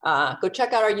 Go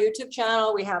check out our YouTube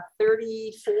channel. We have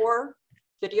 34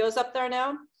 videos up there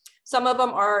now. Some of them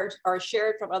are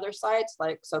shared from other sites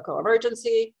like SoCo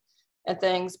Emergency and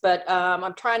things, but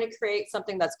I'm trying to create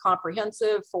something that's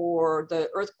comprehensive for the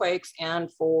earthquakes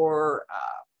and for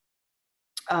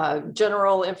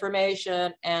general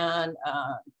information and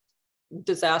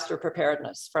disaster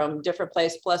preparedness from different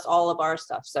places, plus all of our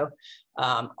stuff. So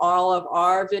all of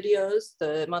our videos,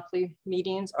 the monthly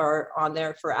meetings, are on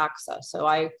there for access. So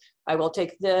I will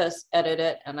take this, edit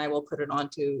it, and I will put it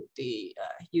onto the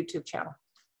YouTube channel.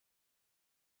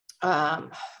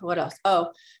 What else?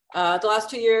 Oh, the last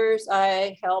 2 years,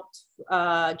 I helped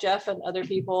Jeff and other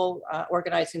people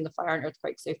organizing the Fire and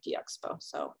Earthquake Safety Expo.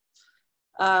 So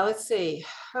let's see.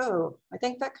 Oh, I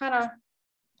think that kind of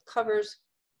covers,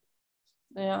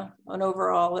 yeah, an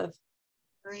overall of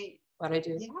great what I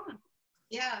do.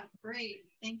 Yeah, great.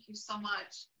 Thank you so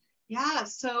much. Yeah,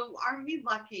 so aren't we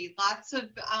lucky? Lots of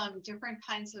different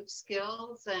kinds of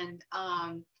skills and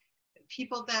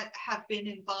people that have been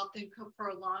involved in COPE for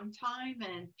a long time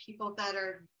and people that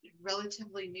are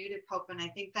relatively new to COPE. And I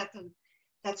think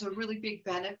that's a really big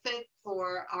benefit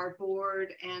for our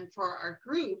board and for our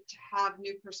group to have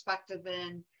new perspective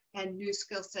and new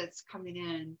skill sets coming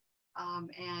in.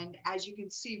 And as you can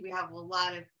see, we have a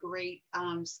lot of great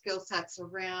skill sets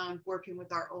around working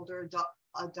with our older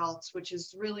adults, which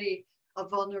is really a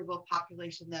vulnerable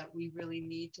population that we really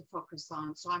need to focus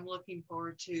on. So I'm looking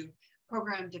forward to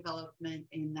program development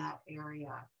in that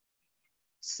area.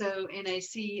 So, and I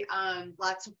see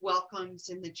lots of welcomes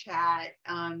in the chat.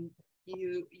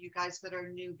 You guys that are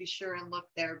new, be sure and look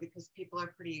there because people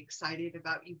are pretty excited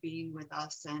about you being with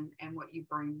us and what you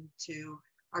bring to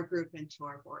our group and to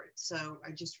our board. So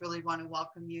I just really want to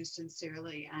welcome you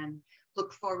sincerely and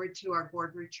look forward to our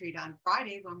board retreat on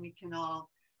Friday when we can all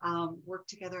work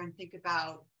together and think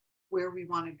about where we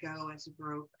want to go as a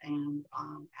group and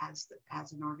as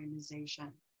an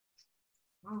organization.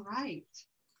 All right.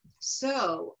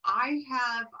 So I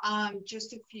have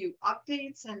just a few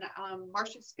updates, and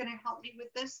Marcia's going to help me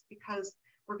with this because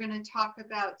we're going to talk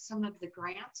about some of the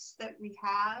grants that we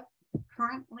have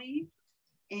currently.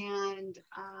 And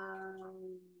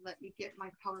let me get my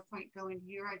PowerPoint going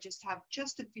here. I just have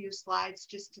just a few slides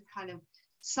just to kind of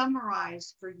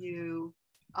summarize for you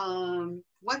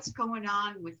what's going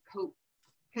on with COPE.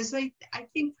 Because I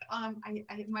think I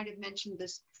might have mentioned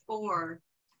this before.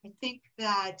 I think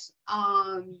that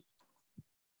I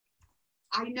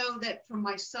know that for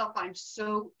myself, I'm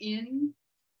so in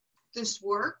this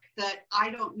work that I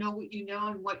don't know what you know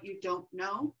and what you don't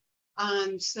know.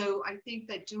 So I think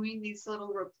that doing these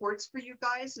little reports for you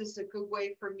guys is a good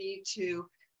way for me to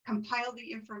compile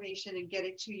the information and get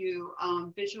it to you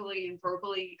visually and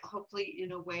verbally, hopefully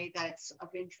in a way that's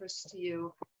of interest to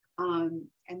you and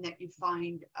that you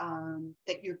find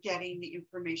that you're getting the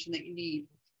information that you need.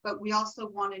 But we also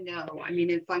want to know, I mean,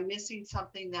 if I'm missing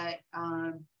something that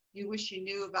you wish you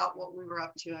knew about what we were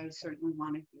up to, I certainly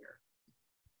want to hear.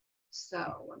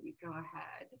 So let me go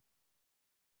ahead.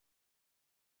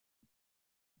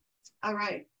 All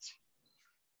right.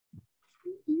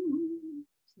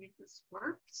 See if this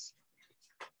works.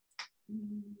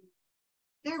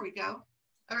 There we go.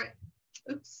 All right.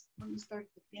 Oops. Let me start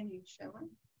at the beginning, shall I?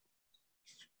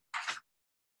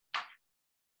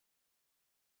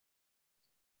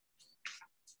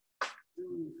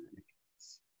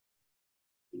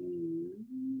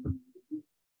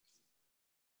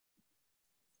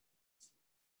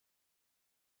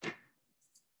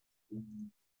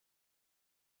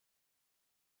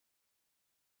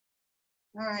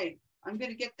 All right, I'm going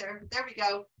to get there. There we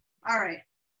go. All right.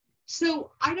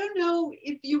 So I don't know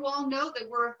if you all know that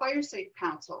we're a fire safe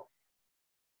council.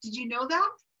 Did you know that?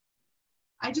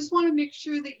 I just want to make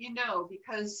sure that you know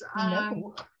because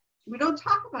we don't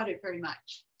talk about it very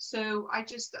much. So I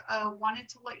just wanted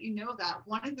to let you know that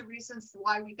one of the reasons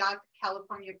why we got the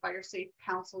California Fire Safe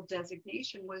Council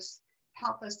designation was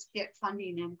help us get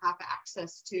funding and have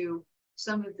access to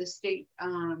some of the state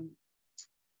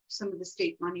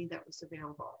money that was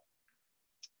available.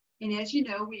 And as you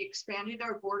know, we expanded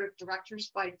our board of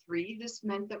directors by 3. This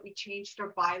meant that we changed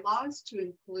our bylaws to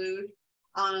include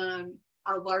a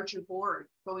larger board,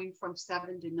 going from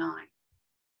 7 to 9.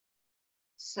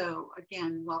 So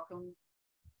again, welcome.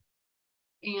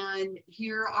 And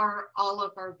here are all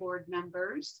of our board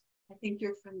members. I think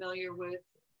you're familiar with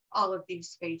all of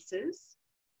these faces.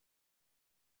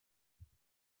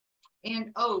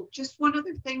 And oh, just one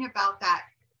other thing about that.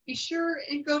 Be sure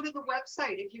and go to the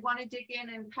website if you want to dig in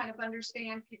and kind of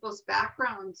understand people's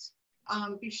backgrounds.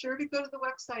 Be sure to go to the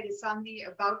website. It's on the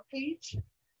About page.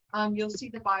 You'll see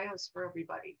the bios for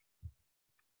everybody.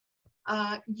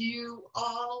 You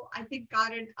all, I think,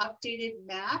 got an updated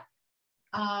map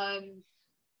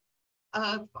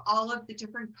of all of the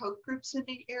different COPE groups in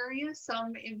the area,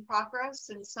 some in progress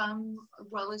and some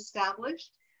well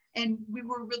established. And we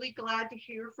were really glad to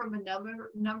hear from a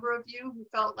number of you who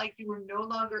felt like you were no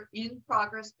longer in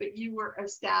progress, but you were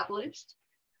established.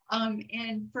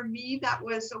 And for me, that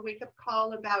was a wake-up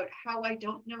call about how I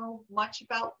don't know much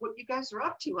about what you guys are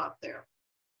up to out there.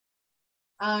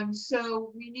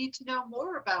 So we need to know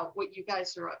more about what you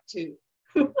guys are up to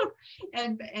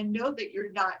and know that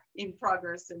you're not in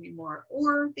progress anymore,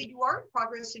 or that you are in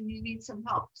progress and you need some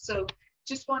help. So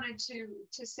just wanted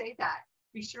to say that.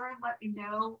 Be sure and let me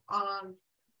know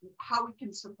how we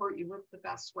can support you with the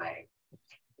best way.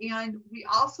 And we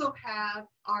also have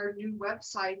our new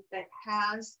website that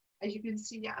has, as you can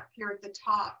see up here at the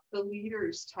top, the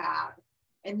leaders tab.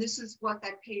 And this is what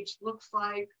that page looks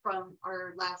like from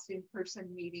our last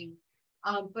in-person meeting.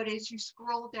 But as you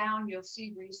scroll down, you'll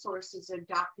see resources and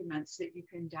documents that you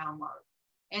can download.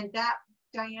 And that,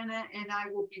 Diana and I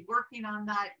will be working on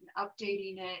that and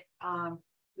updating it.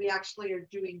 We actually are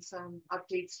doing some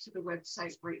updates to the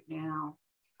website right now.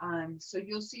 So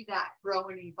you'll see that grow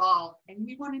and evolve. And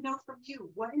we want to know from you,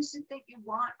 what is it that you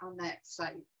want on that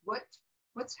site?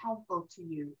 What's helpful to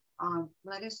you?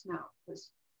 Let us know, because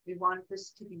we want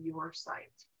this to be your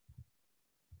site.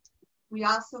 We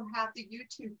also have the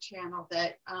YouTube channel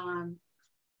that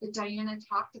Diana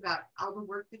talked about, all the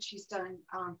work that she's done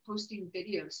posting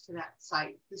videos to that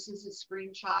site. This is a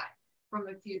screenshot from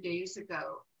a few days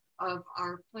ago of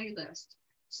our playlist.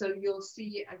 So you'll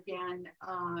see again,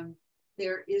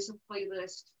 there is a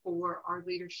playlist for our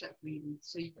leadership meetings.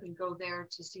 So you can go there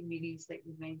to see meetings that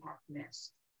you may have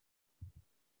missed.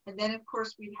 And then of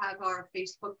course we have our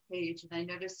Facebook page, and I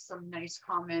noticed some nice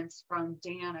comments from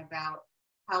Dan about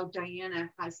how Diana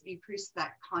has increased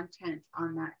that content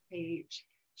on that page.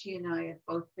 She and I have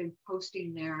both been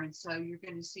posting there, and so you're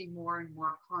going to see more and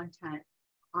more content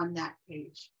on that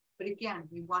page. But again,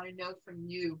 we want to know from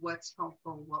you what's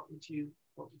helpful, what would you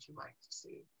like to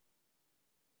see?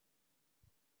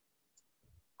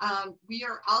 We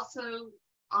are also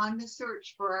on the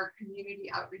search for our community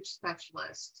outreach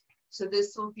specialist. So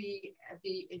this will be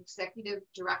the executive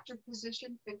director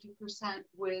position, 50%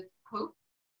 with COPE,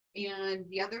 and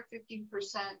the other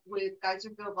 15% with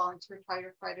Geyserville Volunteer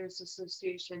Firefighters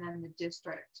Association and the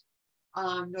district,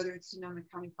 Northern Sonoma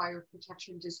County Fire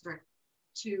Protection District,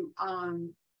 to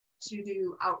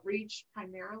do outreach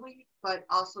primarily, but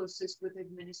also assist with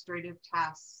administrative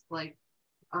tasks like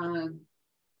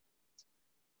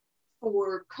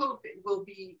for COPE, it will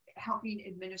be helping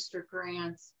administer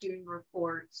grants, doing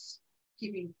reports,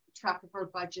 keeping track of our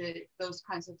budget, those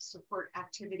kinds of support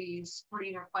activities,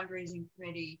 supporting our fundraising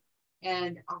committee.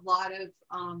 And a lot of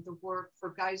the work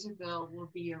for Geyserville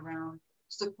will be around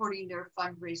supporting their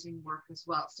fundraising work as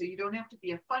well. So you don't have to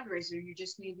be a fundraiser, you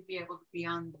just need to be able to be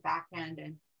on the back end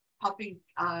and helping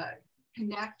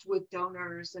connect with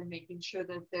donors and making sure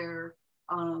that they're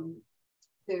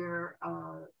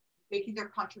making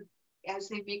their as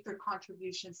they make their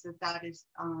contributions, that is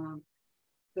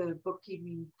the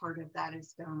bookkeeping part of that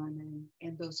is done,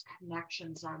 and those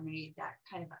connections are made. That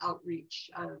kind of outreach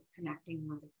of connecting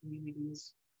with the community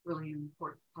is really an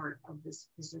important part of this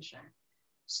position.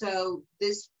 So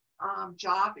this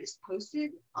job is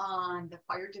posted on the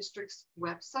fire district's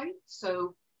website,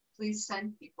 so please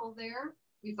send people there.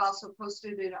 We've also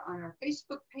posted it on our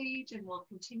Facebook page, and we'll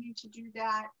continue to do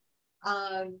that.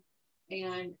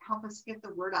 And help us get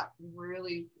the word out. We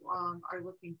really are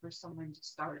looking for someone to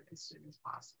start as soon as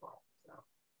possible. So,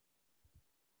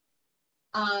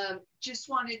 just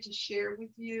wanted to share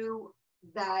with you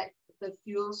that the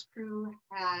fuels crew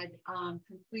had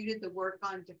completed the work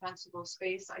on defensible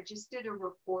space. I just did a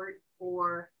report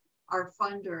for our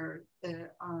funder, the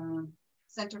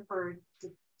Center for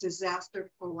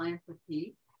Disaster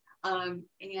Philanthropy. And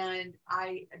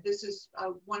this is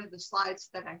one of the slides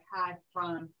that I had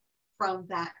from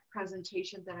that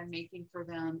presentation that I'm making for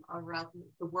them around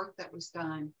the work that was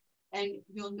done. And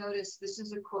you'll notice this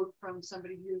is a quote from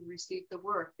somebody who received the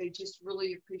work. They just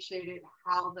really appreciated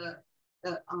how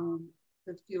the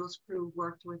fuels crew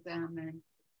worked with them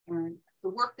and the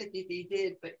work that they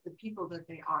did, but the people that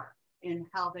they are and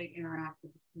how they interact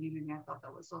with the community. I thought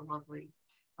that was a lovely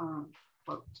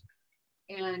quote.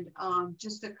 And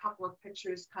just a couple of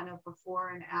pictures, kind of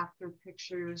before and after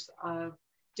pictures of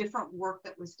different work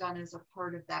that was done as a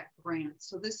part of that grant.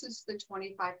 So this is the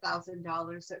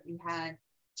 $25,000 that we had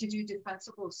to do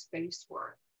defensible space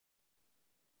work.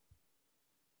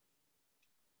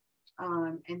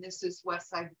 And this is West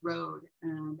Side Road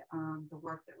and the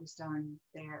work that was done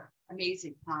there.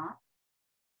 Amazing, huh?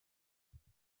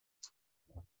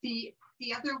 The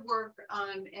other work,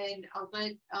 and I'll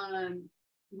let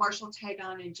Marshall tag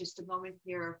on in just a moment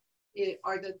here,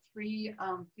 are the 3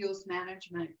 fuels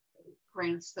management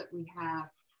grants that we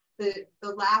have.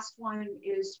 The last one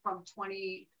is from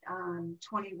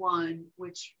 2021,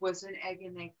 which was an Egg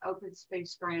and Egg Open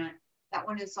Space grant. That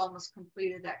one is almost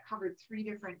completed. That covered 3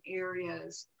 different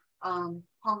areas,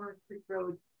 Palmer Creek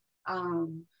Road,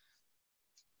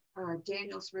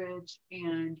 Daniels Ridge,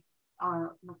 and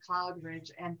McLeod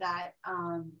Ridge. And that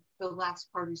the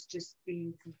last part is just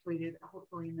being completed,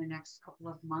 hopefully in the next couple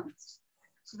of months.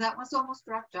 So that one's almost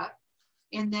wrapped up.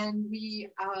 And then we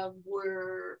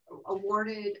were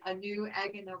awarded a new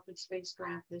Ag and Open Space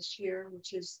grant this year,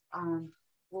 which is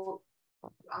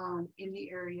in the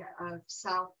area of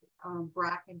South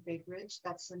Brack and Big Ridge.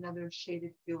 That's another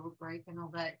shaded field break, and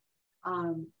I'll let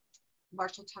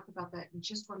Marshall talk about that in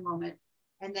just one moment.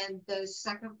 And then the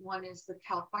second one is the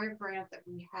CAL FIRE grant that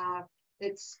we have.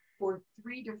 It's for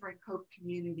 3 different COPE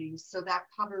communities. So that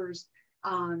covers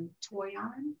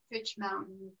Toyon, Fitch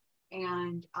Mountain,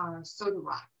 and Soda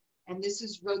Rock. And this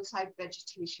is roadside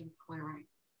vegetation clearing.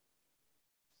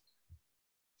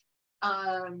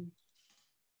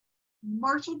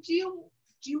 Marshall, do you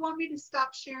want me to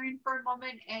stop sharing for a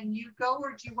moment and you go,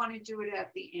 or do you want to do it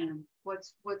at the end?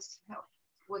 What's good?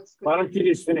 Why don't you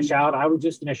just finish out? I was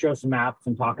just going to show some maps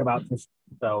and talk about some.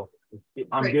 So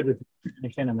I'm good with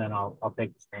finishing, and then I'll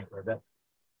take the screen for a bit.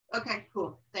 Okay,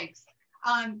 cool. Thanks.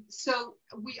 So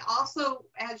we also,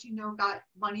 as you know, got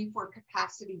money for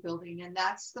capacity building, and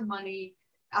that's the money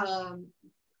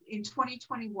in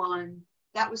 2021.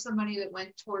 That was the money that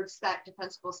went towards that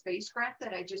defensible space grant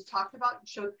that I just talked about and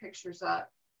showed pictures of.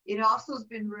 It also has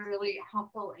been really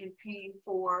helpful in paying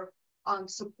for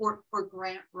support for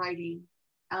grant writing.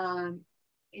 And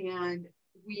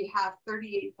we have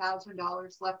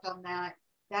 $38,000 left on that.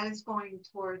 That is going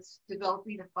towards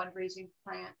developing a fundraising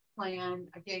plan,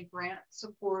 again, grant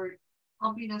support,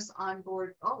 helping us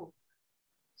onboard. Oh,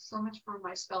 so much for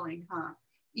my spelling, huh?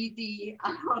 ED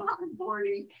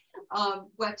onboarding,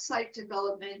 website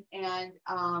development, and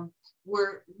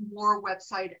we're more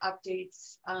website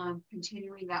updates,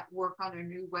 continuing that work on our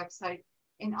new website,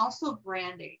 and also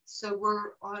branding. So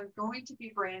we're going to be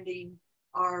branding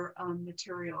our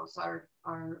materials, our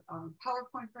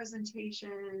PowerPoint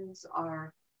presentations,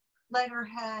 our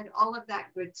letterhead, all of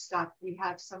that good stuff. We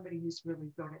have somebody who's really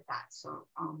good at that. So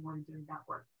we're doing that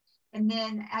work. And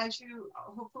then, as you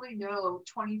hopefully know,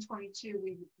 2022,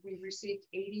 we received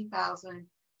 $80,000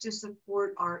 to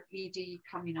support our ED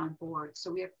coming on board.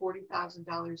 So we have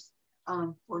 $40,000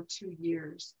 for 2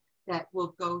 years that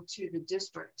will go to the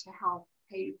district to help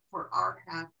pay for our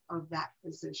half of that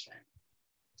position.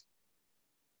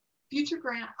 Future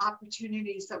grant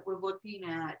opportunities that we're looking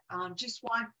at, just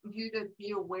want you to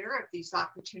be aware of these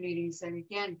opportunities. And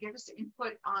again, give us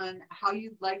input on how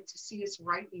you'd like to see us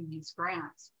writing these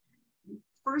grants.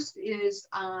 First is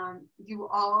you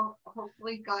all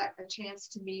hopefully got a chance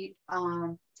to meet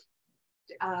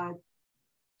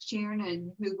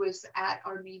Sharon, who was at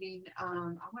our meeting,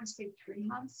 I want to say 3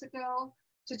 months ago,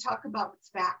 to talk about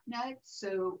SPACnet.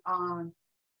 So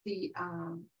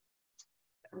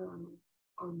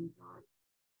oh my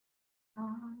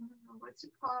God, what's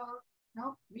it called?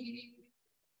 Help me.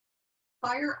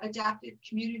 Fire Adapted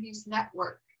Communities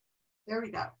Network. There we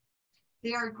go.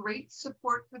 They are great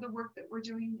support for the work that we're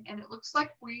doing, and it looks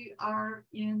like we are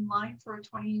in line for a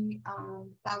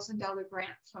 $20,000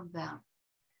 grant from them.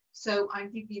 So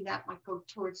I'm thinking that might go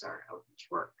towards our outreach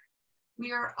work.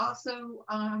 We are also,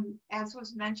 as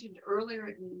was mentioned earlier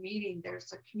in the meeting,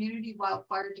 there's a community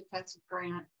wildfire defense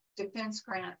grant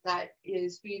that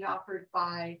is being offered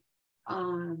by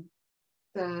the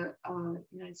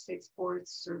United States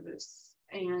Forest Service.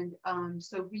 And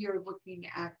so we are looking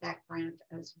at that grant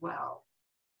as well.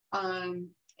 and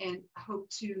hope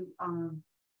to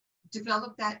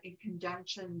develop that in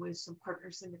conjunction with some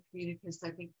partners in the community, because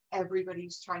I think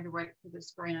everybody's trying to write for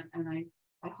this grant, and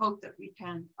I hope that we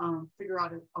can figure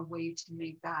out a way to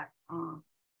make that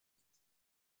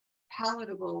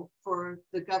palatable for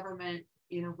the government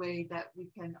in a way that we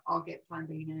can all get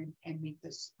funding and make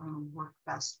this work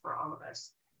best for all of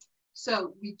us.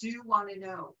 So we do want to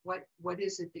know what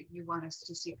is it that you want us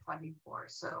to seek funding for.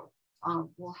 So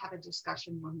we'll have a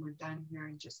discussion when we're done here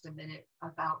in just a minute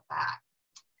about that.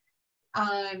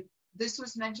 This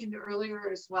was mentioned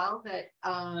earlier as well, that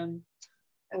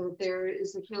there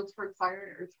is a Healdsburg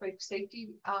Fire and Earthquake Safety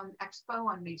Expo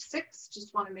on May 6th.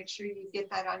 Just want to make sure you get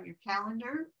that on your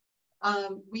calendar.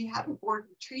 We have a board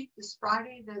retreat this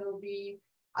Friday that'll be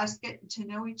us getting to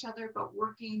know each other, but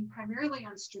working primarily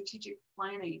on strategic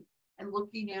planning and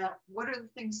looking at what are the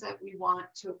things that we want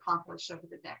to accomplish over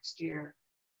the next year.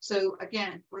 So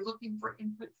again, we're looking for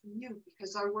input from you,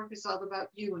 because our work is all about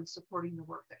you and supporting the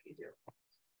work that you do.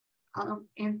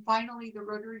 And finally, the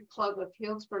Rotary Club of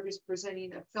Healdsburg is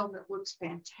presenting a film that looks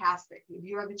fantastic. If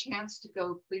you have a chance to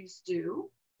go, please do.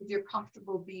 If you're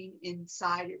comfortable being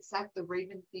inside, it's at the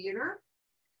Raven Theater.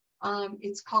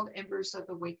 It's called Embers of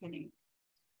Awakening.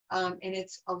 And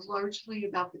it's largely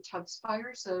about the Tubbs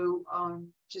fire. So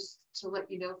just to let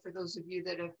you know, for those of you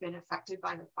that have been affected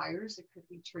by the fires, it could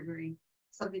be triggering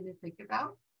something to think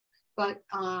about. But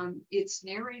it's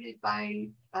narrated by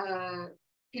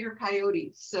Peter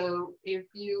Coyote. So if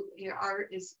you are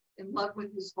as in love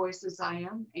with his voice as I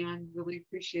am, and really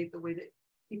appreciate the way that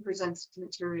he presents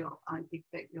material, I think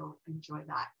that you'll enjoy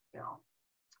that film.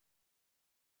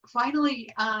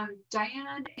 Finally,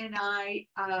 Diane and I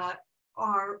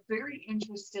are very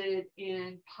interested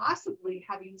in possibly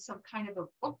having some kind of a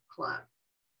book club.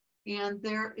 And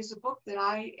there is a book that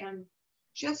I am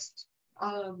just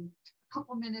a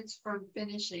couple minutes from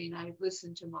finishing. I've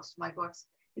listened to most of my books.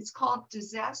 It's called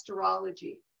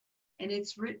Disasterology, and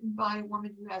it's written by a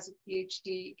woman who has a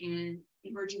PhD in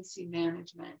emergency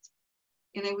management.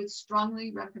 And I would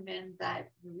strongly recommend that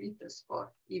you read this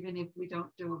book, even if we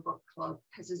don't do a book club,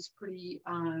 because it's pretty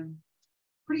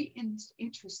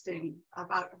interesting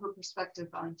about her perspective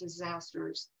on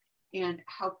disasters and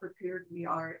how prepared we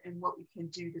are and what we can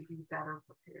do to be better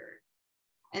prepared.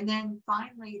 And then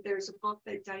finally, there's a book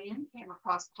that Diane came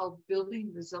across called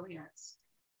Building Resilience.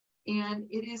 And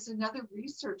it is another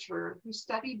researcher who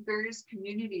studied various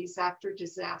communities after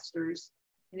disasters,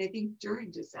 and I think during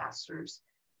disasters,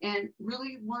 and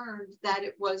really learned that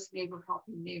it was neighbor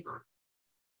helping neighbor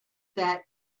that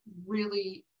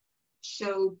really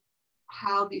showed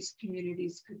how these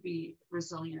communities could be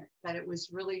resilient, that it was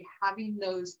really having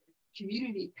those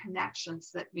community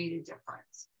connections that made a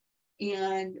difference.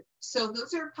 And so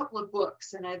those are a couple of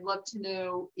books, and I'd love to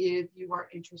know if you are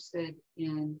interested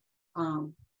in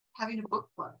having a book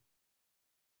club.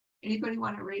 Anybody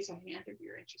want to raise a hand if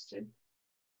you're interested?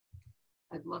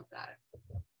 I'd love that.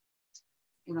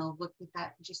 And I'll look at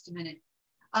that in just a minute.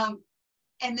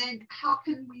 And then how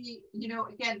can we,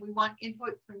 again, we want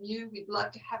input from you. We'd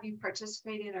love to have you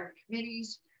participate in our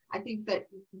committees. I think that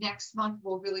next month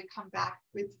we'll really come back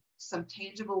with some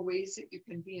tangible ways that you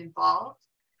can be involved.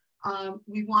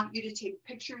 We want you to take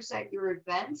pictures at your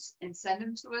events and send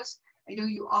them to us. I know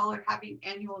you all are having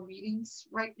annual meetings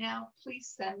right now.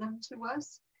 Please send them to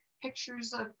us,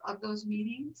 pictures of those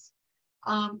meetings.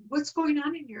 What's going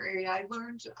on in your area? I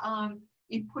learned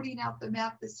in putting out the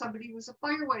map that somebody was a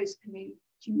Firewise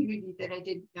community that I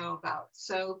didn't know about.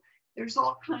 So there's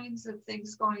all kinds of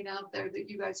things going out there that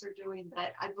you guys are doing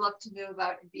that I'd love to know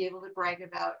about and be able to brag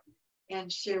about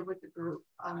and share with the group.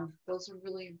 Those are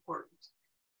really important.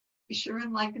 Be sure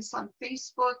and like us on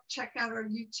Facebook, check out our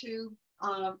YouTube,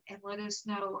 and let us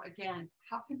know again,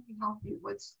 how can we help you?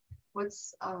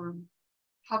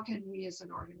 How can we as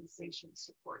an organization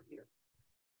support you?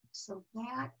 So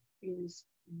that is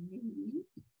me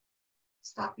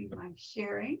stopping my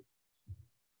sharing.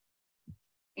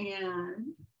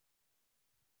 And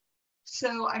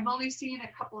so I'm only seeing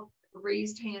a couple of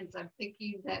raised hands. I'm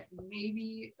thinking that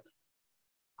maybe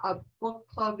a book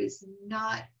club is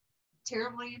not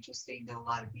terribly interesting to a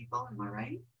lot of people. Am I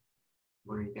right?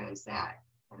 Where are you guys at?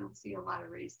 I don't see a lot of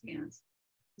raised hands.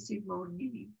 I see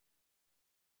Monique.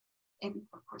 And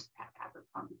of course, Pat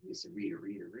Abercrombie, who's a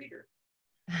reader.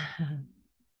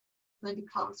 Linda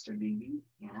Collister, maybe.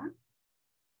 Yeah.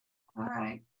 All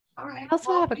right. I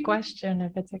also have a question,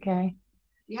 if it's okay.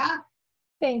 Yeah.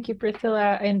 Thank you,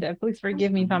 Priscilla. And please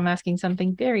forgive me if I'm asking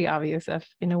something very obvious. I've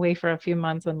been away for a few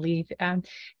months on leave.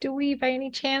 Do we by any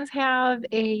chance have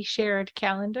a shared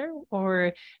calendar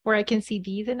or where I can see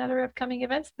these and other upcoming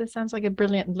events? This sounds like a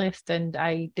brilliant list, and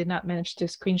I did not manage to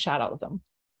screenshot all of them.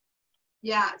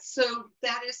 Yeah, so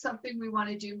that is something we want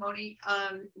to do, Moni.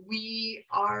 We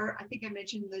are, I think I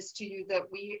mentioned this to you,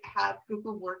 that we have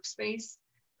Google Workspace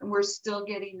and we're still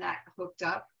getting that hooked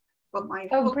up. But my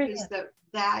hope is that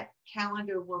that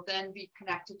calendar will then be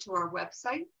connected to our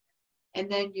website, and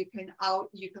then you can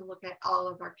look at all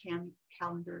of our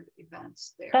calendared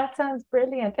events there. That sounds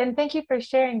brilliant, and thank you for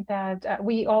sharing that.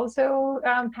 We also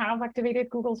have activated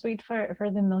Google Suite for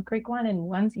the Mill Creek one, and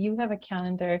once you have a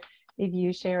calendar, if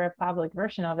you share a public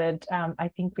version of it, I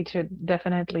think we should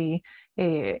definitely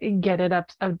get it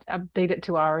update it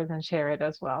to ours and share it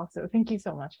as well. So thank you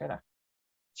so much for that.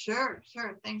 Sure.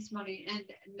 Thanks, Moni. And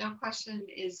no question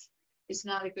is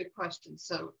not a good question.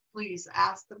 So please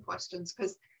ask the questions,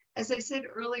 because as I said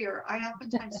earlier, I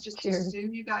oftentimes just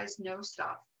assume you guys know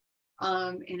stuff.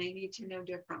 And I need to know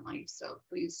differently. So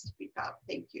please speak up.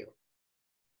 Thank you.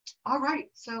 All right.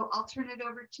 So I'll turn it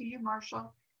over to you,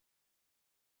 Marshall.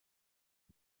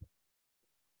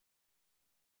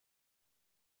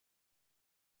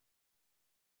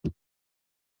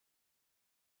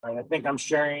 All right, I think I'm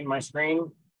sharing my screen.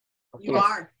 You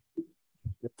are.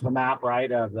 It's the map,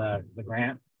 right, of the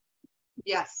grant?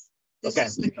 Yes. This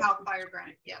is the CAL FIRE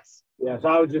grant, yes. Yeah, so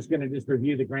I was just going to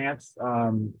review the grants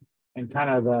and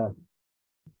kind of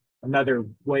another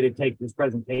way to take this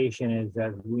presentation is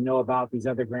that we know about these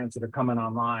other grants that are coming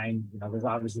online. You know, there's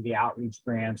obviously the outreach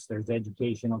grants, there's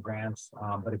educational grants,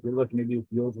 but if you're looking to do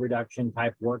fuels reduction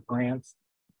type work grants,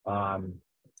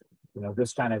 you know,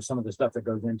 this kind of some of the stuff that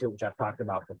goes into it, which I've talked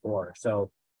about before. So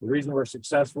the reason we're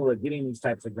successful at getting these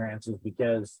types of grants is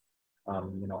because,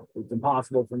 you know, it's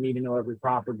impossible for me to know every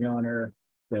property owner,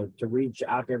 to reach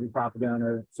out to every property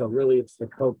owner. So really it's the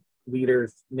COPE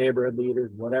leaders, neighborhood leaders,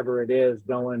 whatever it is,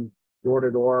 going door to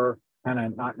door, kind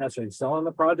of not necessarily selling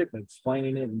the project, but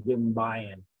explaining it and giving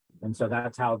buy-in. And so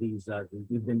that's how these,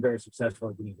 we've been very successful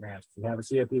at getting grants. We have a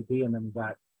CFPP and then we've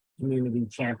got community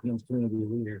champions, community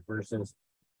leaders versus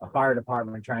a fire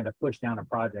department trying to push down a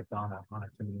project on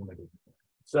a community.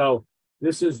 So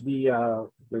this is the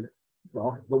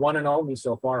one and only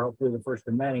so far, hopefully the first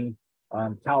of many,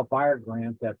 CAL FIRE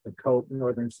grant that the COPE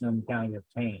Northern Sonoma County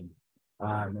obtained.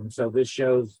 And so this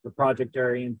shows the project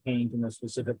area in pink and the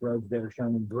specific roads that are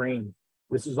shown in green.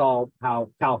 This is all how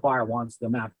CAL FIRE wants the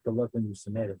map to look when you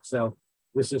submit it. So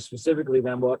this is specifically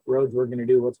then what roads we're going to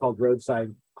do, what's called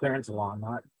roadside clearance along,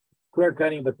 not clear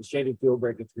cutting, but the shaded fuel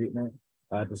breakage treatment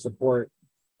to support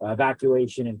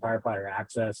evacuation and firefighter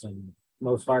access. And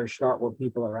most fires start where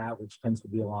people are at, which tends to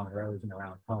be along roads and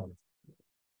around homes.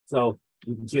 So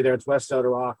you can see there it's West Soda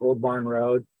Rock, Old Barn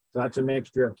Road. So that's a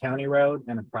mixture of county road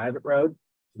and a private road.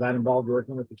 So that involved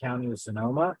working with the county of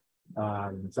Sonoma.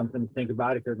 Something to think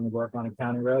about if you're going to work on a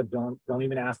county road. Don't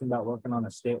even ask them about working on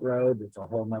a state road. It's a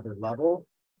whole nother level,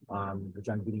 which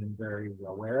I'm getting very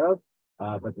aware of.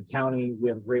 But the county, we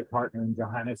have a great partner in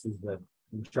Johannes, who's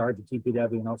in charge of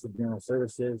TPW and also general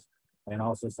services, and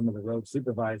also some of the road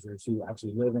supervisors who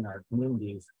actually live in our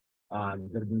communities that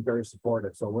have been very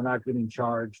supportive. So we're not getting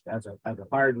charged as a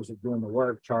fire district doing the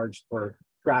work, charged for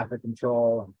traffic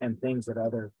control and things that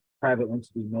other private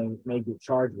entity may get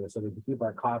charged with, so we can keep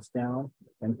our costs down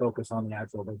and focus on the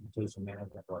actual vegetation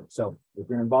management work. So if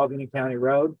you're involved in a county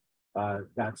road,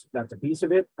 that's a piece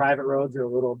of it. Private roads are a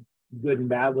little good and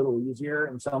bad, a little easier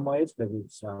in some ways because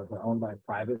it's they're owned by a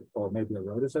private or maybe a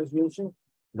road association.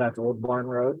 That's Old Barn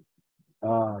Road.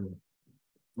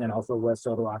 And also West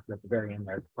Soda Rock at the very end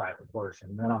there, the private portion.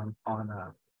 And then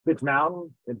on Fitz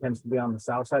Mountain, it tends to be on the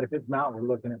south side of Fitz Mountain. We're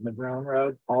looking at Madrone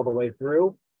Road all the way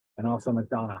through, and also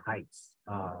McDonough Heights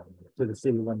to the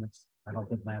city limits. I don't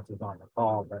think Lance was on the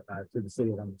call, but to the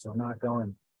city limits. So not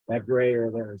going, that gray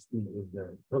area there is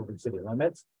the Pilgrim city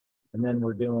limits. And then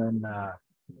we're doing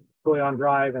Coyon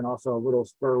Drive and also a little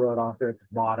spur road off there at the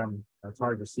bottom. It's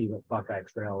hard to see, but Buckeye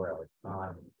Trail Road.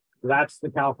 So that's the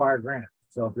CAL FIRE grant.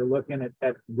 So if you're looking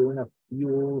at doing a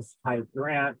fuels type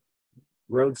grant,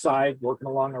 roadside, working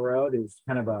along the road is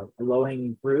kind of a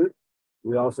low-hanging fruit.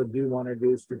 We also do want to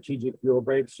do strategic fuel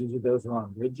breaks. Usually those are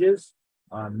on ridges.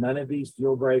 None of these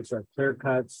fuel breaks are clear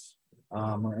cuts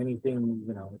or anything,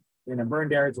 you know. In a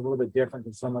burned area, it's a little bit different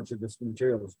because so much of this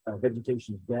material is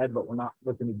vegetation is dead, but we're not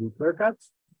looking to do clear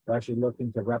cuts. We're actually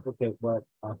looking to replicate what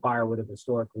a fire would have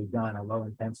historically done, a low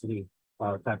intensity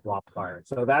type wildfire.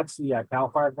 So that's the CAL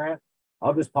FIRE grant.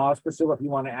 I'll just pause, Priscilla, if you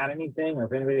want to add anything or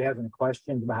if anybody has any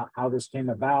questions about how this came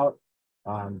about.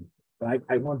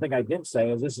 But one thing I didn't say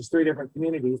is this is 3 different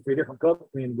communities, 3 different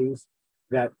COPE communities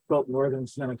that COPE Northern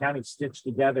Sonoma County stitched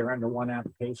together under one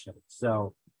application.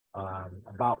 So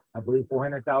about, I believe,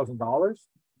 $400,000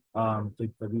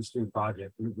 for these 3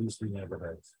 projects, these 3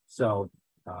 neighborhoods. So,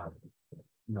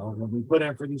 you know, when we put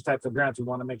in for these types of grants, we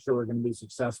want to make sure we're going to be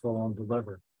successful and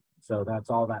deliver. So that's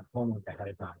all that homework ahead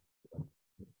of time.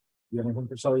 You have anything,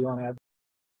 Priscilla, you want to add?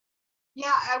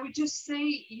 Yeah, I would just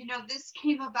say, you know, this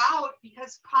came about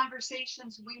because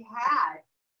conversations we had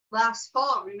last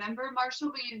fall. Remember,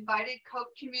 Marshall, we invited COPE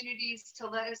communities to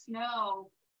let us know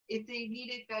if they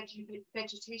needed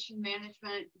vegetation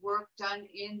management work done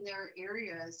in their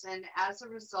areas. And as a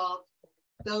result,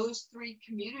 those 3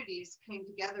 communities came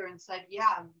together and said,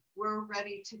 yeah, we're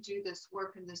ready to do this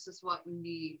work and this is what we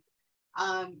need.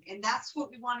 And that's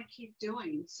what we want to keep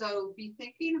doing. So be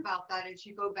thinking about that as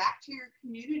you go back to your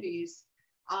communities.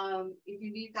 If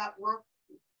you need that work,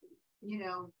 you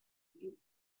know,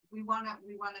 we want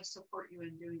to support you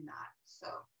in doing that. So.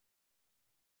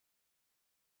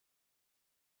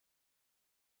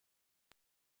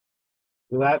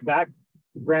 That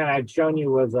grant I'd shown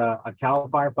you was a CAL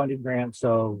FIRE funded grant.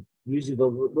 So usually the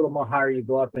little more higher you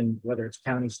go up in, whether it's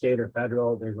county, state, or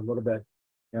federal, there's a little bit,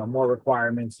 you know, more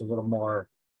requirements, a little more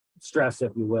stress,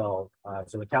 if you will.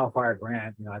 So the CAL FIRE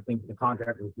grant, you know, I think the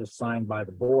contract was just signed by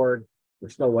the board. We're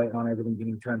still waiting on everything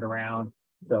getting turned around.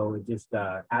 So it just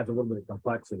adds a little bit of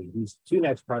complexity. These 2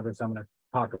 next projects I'm going to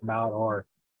talk about are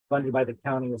funded by the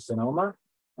County of Sonoma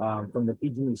from the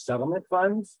PG&E settlement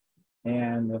funds.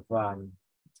 And if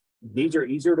these are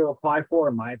easier to apply for,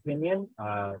 in my opinion,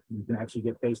 you can actually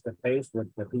get face-to-face with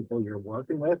the people you're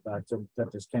working with,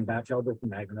 such as Ken Batchelder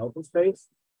from Ag and Open Space.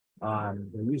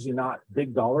 They're usually not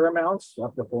big dollar amounts.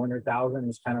 Up to 400,000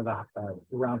 is kind of the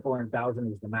around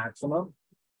 400,000 is the maximum.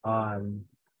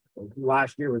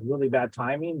 Last year was really bad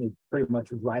timing. It pretty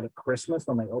much was right at Christmas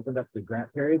when they opened up the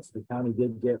grant periods. The county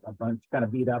did get a bunch kind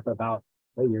of beat up about,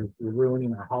 hey, you're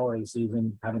ruining our holiday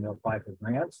season having to apply for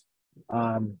grants.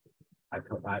 And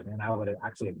I would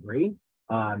actually agree.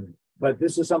 But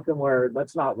this is something where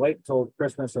let's not wait till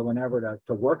Christmas or whenever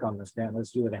to work on this grant.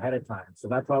 Let's do it ahead of time. So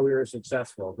that's why we were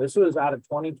successful. This was out of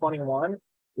 2021.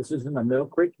 This is in the Mill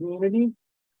Creek community.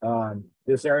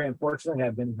 This area, unfortunately,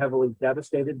 had been heavily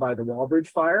devastated by the Walbridge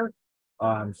fire.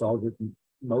 So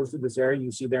most of this area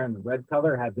you see there in the red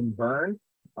color had been burned.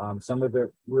 Some of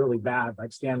it really bad,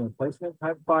 like stand replacement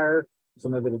type fire.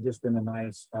 Some of it had just been a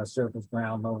nice surface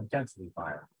ground, low intensity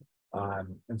fire.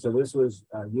 And so this was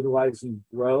utilizing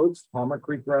roads, Palmer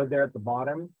Creek Road there at the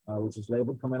bottom, which is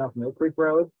labeled coming off Mill Creek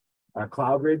Road,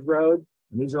 Cloud Ridge Road.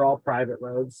 And these are all private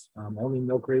roads. Only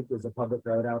Mill Creek is a public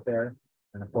road out there,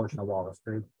 and a portion of Wallace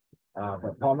Creek.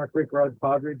 But Palmer Creek Road,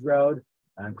 Cloud Ridge Road,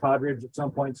 and Cloud Ridge at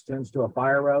some points turns to a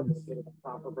fire road at the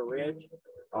top of a ridge.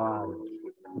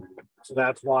 So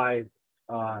that's why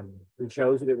we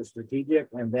chose it was strategic.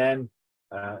 And then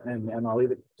and I'll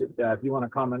leave it to, if you want to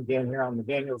comment, Dan, here on the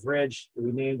Daniels Ridge.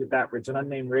 We named it that. It's an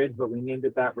unnamed ridge, but we named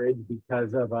it that ridge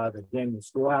because of the Daniels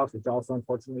Schoolhouse, which also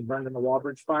unfortunately burned in the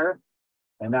Walbridge fire.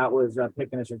 And that was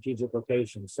picking a strategic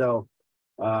location. So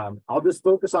I'll just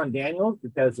focus on Daniels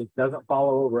because it doesn't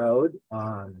follow a road.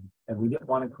 And we didn't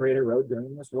want to create a road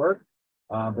during this work.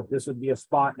 But this would be a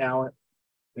spot now.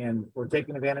 And we're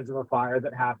taking advantage of a fire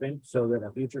that happened so that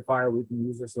a future fire, we can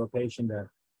use this location to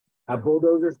have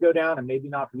bulldozers go down and maybe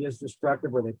not be as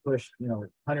destructive where they push,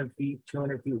 100 feet,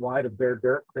 200 feet wide of bare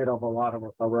dirt, create a lot of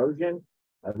erosion.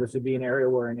 This would be an area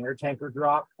where an air tanker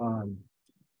drop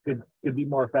could be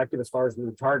more effective as far as the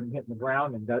retardant hitting the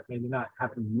ground and maybe not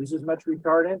have to use as much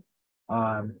retardant.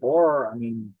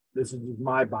 This is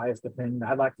my biased opinion.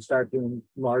 I'd like to start doing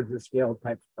larger scale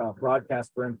type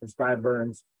broadcast burn, prescribed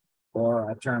burns, or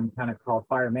a term kind of called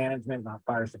fire management, not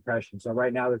fire suppression. So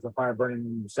right now there's a fire burning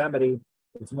in Yosemite.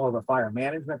 It's more of a fire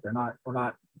management. We're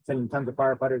not sending tons of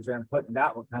firefighters there and putting it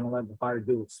out. We're kind of letting the fire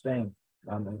do its thing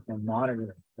and monitoring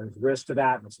it. There's risk to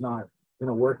that. And it's not going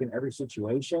to work in every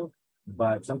situation,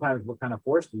 but sometimes we're kind of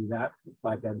forced to do that.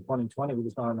 Like in 2020, we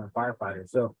just don't have enough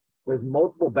firefighters. So there's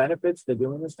multiple benefits to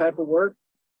doing this type of work.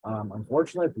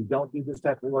 Unfortunately, if we don't do this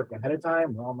type of work ahead of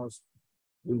time,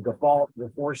 we default, we're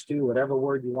forced to, whatever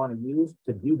word you want to use,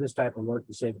 to do this type of work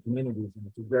to save communities. And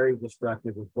it's very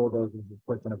destructive with bulldozers and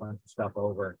pushing a bunch of stuff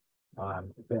over.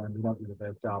 And we don't do the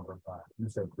best job of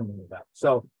necessarily cleaning it up.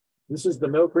 So this is the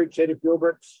Mill Creek shaded fuel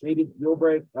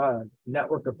break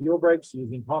network of fuel breaks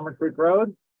using Palmer Creek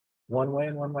Road, one way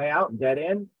in, one way out, and dead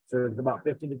end. So there's about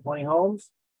 15 to 20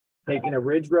 homes. Taking a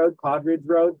ridge road, Cloud Ridge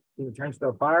Road, it turns to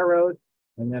a fire road,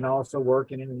 and then also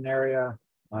working in an area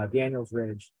Daniels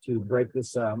Ridge to break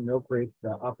this Mill Creek,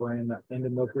 the upper end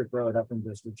of Mill Creek Road up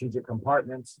into strategic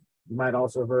compartments. You might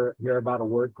also hear about a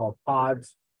word called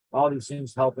pods. All these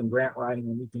things help in grant writing,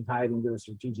 and you can tie it into a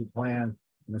strategic plan.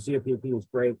 And the COPP is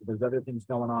great, but there's other things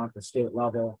going on at the state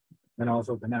level and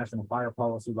also at the national fire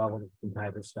policy level that you can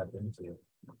tie this stuff into.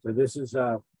 So this is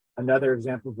another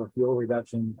example of a fuel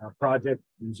reduction project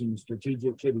using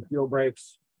strategic shady fuel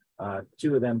breaks.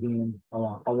 2 of them being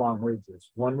along ridges,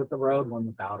 one with the road, one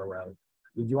without a road.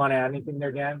 Did you want to add anything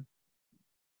there, Dan?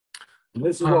 And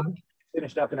this is what we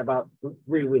finished up in about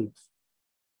 3 weeks.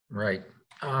 Right.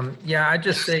 Yeah, I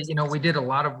just say, you know, we did a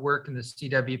lot of work in the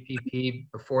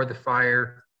CWPP before the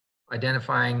fire,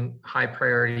 identifying high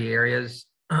priority areas.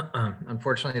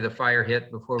 Unfortunately, the fire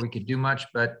hit before we could do much,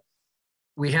 but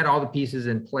we had all the pieces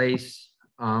in place.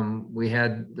 We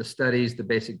had the studies, the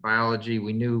basic biology.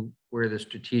 We knew where the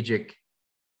strategic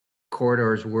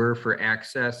corridors were for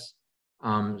access.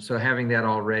 So having that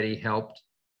already helped.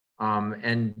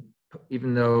 And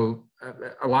even though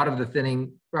a lot of the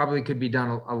thinning probably could be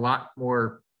done a lot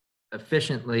more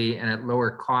efficiently and at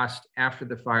lower cost after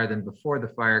the fire than before the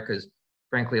fire, because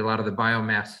frankly, a lot of the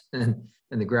biomass and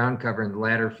the ground cover and the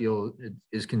ladder fuel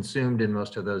is consumed in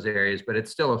most of those areas, but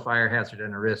it's still a fire hazard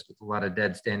and a risk with a lot of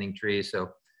dead standing trees. So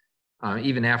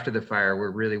even after the fire, we're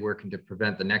really working to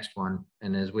prevent the next one.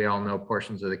 And as we all know,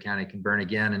 portions of the county can burn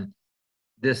again. And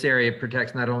this area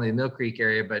protects not only the Mill Creek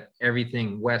area, but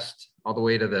everything west all the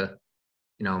way to the,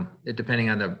 you know, depending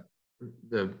on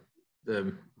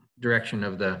the direction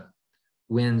of the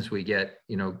winds we get,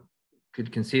 you know,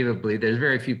 could conceivably, there's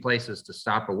very few places to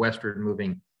stop a westward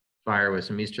moving fire with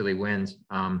some easterly winds,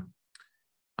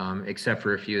 except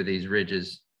for a few of these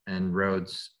ridges and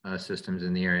roads systems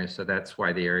in the area. So that's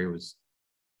why the area was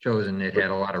chosen. It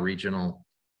had a lot of regional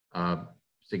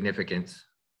significance.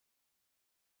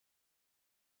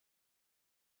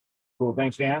 Cool,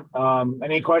 thanks, Dan.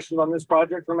 Any questions on this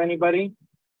project from anybody?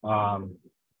 The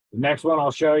next one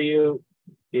I'll show you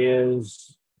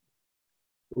is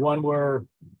the one where,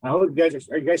 I hope you guys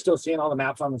are you guys still seeing all the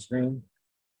maps on the screen?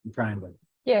 I'm trying to.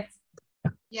 Yes.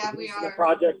 Yeah, we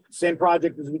are. Same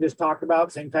project as we just talked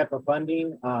about, same type of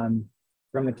funding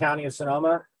from the county of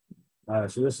Sonoma.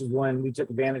 So this is when we took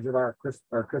advantage of our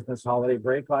Christmas holiday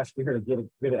break last year to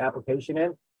get an application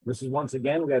in. This is once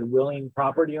again, we had willing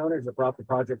property owners that brought the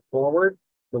project forward.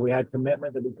 So we had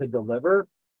commitment that we could deliver.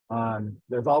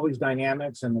 There's always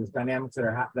dynamics, and there's dynamics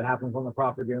that happen from the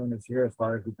property owners here as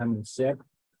far as becoming sick.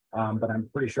 But I'm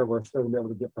pretty sure we're still gonna be able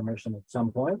to get permission at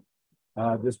some point.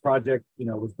 This project, you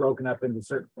know, was broken up into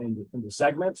into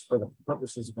segments for the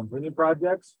purposes of completing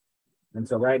projects. And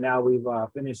so right now we've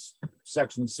finished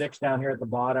section 6 down here at the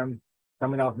bottom,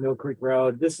 coming off Mill Creek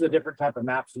Road. This is a different type of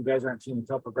map. So you guys aren't seeing the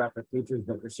topographic features,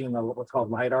 but you're seeing what's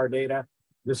called LiDAR data.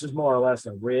 This is more or less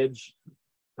a ridge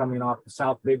coming off the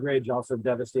South Big Ridge, also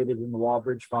devastated in the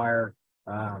Wallbridge fire,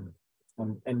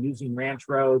 and using ranch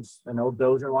roads, an old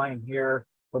dozer line here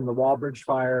from the Wallbridge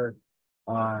fire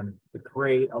to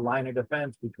create a line of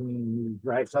defense between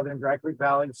the southern Dry Creek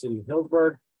Valley, the city of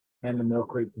Hillsburg, and the Mill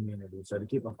Creek community. So to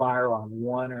keep a fire on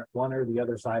one or the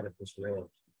other side of this ridge.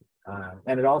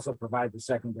 And it also provides a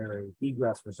secondary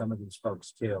egress for some of these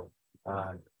folks too.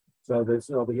 So this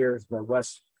over here is the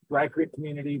West Dry Creek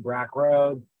community, Brack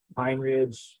Road, Pine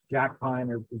Ridge, Jack Pine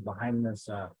is behind this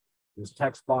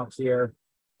text box here.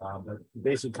 But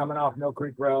basically coming off Mill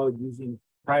Creek Road, using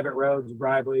private roads,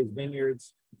 driveways,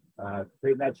 vineyards,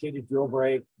 creating that shaded fuel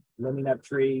break, limbing up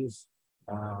trees,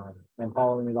 and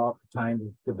following it off to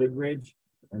time to Big Ridge.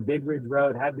 And Big Ridge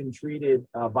Road had been treated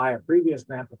by a previous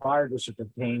grant the fire district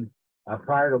obtained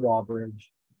prior to Wallbridge.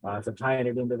 So tying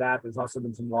it into that, there's also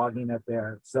been some logging up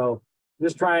there. So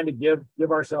just trying to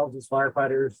give ourselves as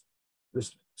firefighters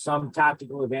just some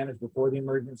tactical advantage before the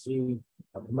emergency,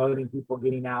 promoting people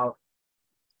getting out,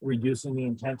 reducing the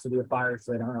intensity of fires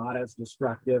so they are not as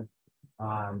destructive,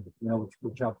 you know,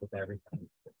 which helps with everything.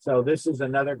 So this is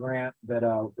another grant that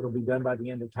it'll be done by the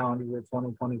end of calendar year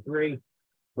 2023.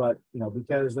 But, you know,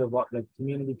 because of what the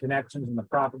community connections and the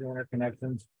property owner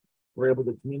connections, we're able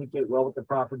to communicate well with the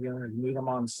property owners, meet them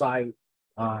on site.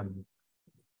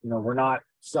 You know, we're not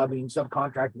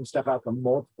subcontracting stuff out to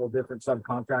multiple different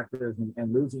subcontractors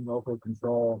and losing local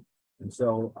control. And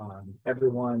so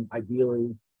everyone,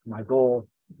 ideally, our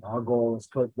goal as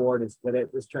COPE board is that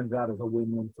this turns out as a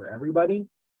win-win for everybody.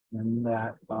 And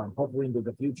that hopefully into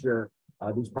the future,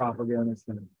 these property owners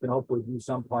can hopefully do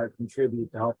some part,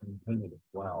 contribute to help maintain it as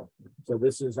well. So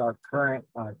this is our current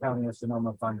County of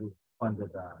Sonoma funded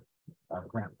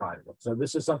grant project. So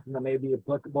this is something that may be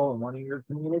applicable in one of your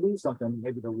communities, something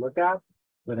maybe to look at,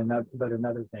 but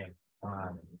another thing.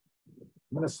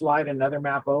 I'm going to slide another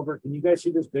map over. Can you guys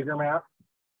see this bigger map?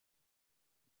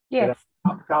 Yes.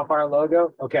 CAL FIRE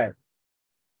logo. Okay.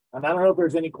 And I don't know if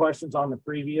there's any questions on the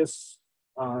previous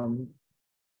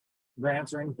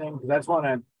grants or anything, because I just want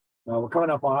to, we're coming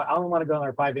up on, I only want to go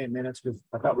another 5-8 minutes because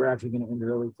I thought we were actually going to end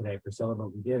early today for Priscilla,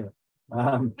 but we did.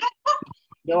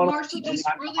 Marshall, just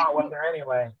really hot weather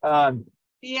anyway.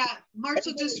 Yeah,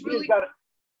 Marshall, just really.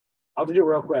 I'll do it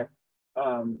real quick.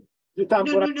 No.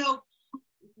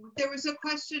 There was a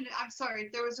question. I'm sorry.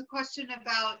 There was a question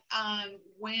about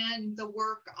when the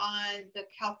work on the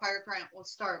CAL FIRE grant will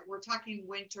start. We're talking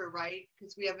winter, right?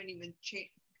 Because we haven't even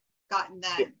gotten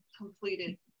that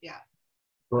completed yet.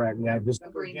 Correct. Yeah, just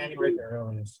January the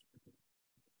earliest.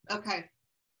 Okay.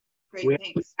 Great.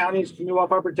 Thanks. Counties can do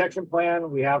off our protection plan.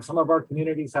 We have some of our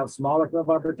communities have smaller of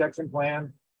our protection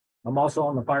plan. I'm also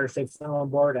on the Fire Safe Sonoma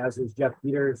board, as is Jeff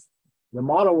Peters. The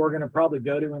model we're going to probably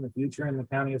go to in the future in the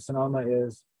county of Sonoma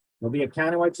is there'll be a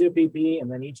countywide COPP,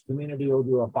 and then each community will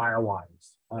do a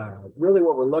FireWise. Really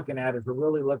what we're looking at is we're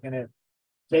really looking at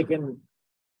taking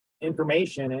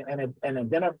information and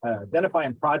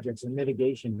identifying projects and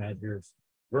mitigation measures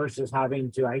versus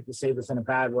having to, I hate to say this in a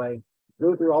bad way,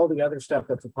 go through all the other stuff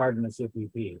that's required in the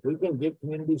COPP. If we can get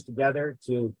communities together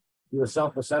to do a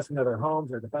self-assessment of their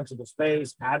homes, their defensible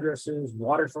space, addresses,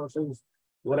 water sources,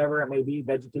 whatever it may be,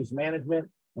 vegetation management,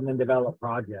 and then develop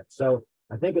projects. So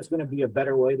I think it's going to be a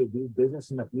better way to do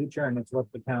business in the future, and it's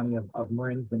what the county of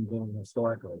Marin's been doing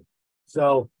historically.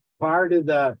 So prior to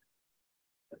the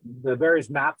various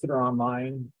maps that are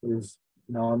online is,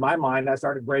 in my mind, I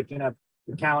started breaking up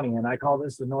the county, and I call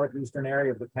this the northeastern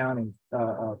area of the county.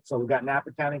 So we've got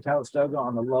Napa County, Calistoga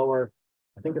on the lower,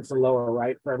 I think it's the lower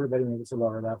right for everybody, maybe it's the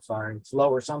lower left, sorry, it's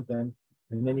lower something.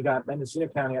 And then you got Mendocino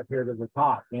County up here to the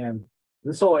top. And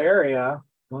this whole area,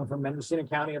 going from Mendocino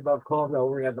County above Colville,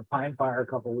 where we had the Pine Fire a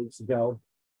couple of weeks ago,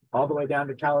 all the way down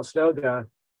to Calistoga,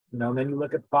 and then you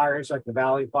look at the fires like the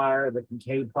Valley Fire, the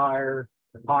Kincaid Fire,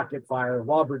 the Pocket Fire,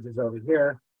 Walbridge is over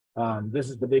here. This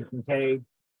is the big Kincaid.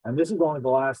 And this is only the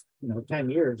last, 10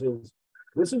 years.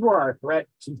 This is where our threat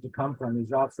seems to come from,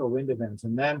 these offshore wind events.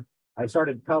 And then I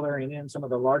started coloring in some of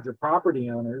the larger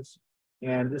property owners,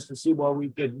 and just to see where we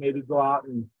could maybe go out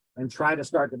and try to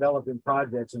start developing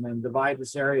projects, and then divide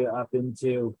this area up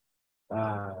into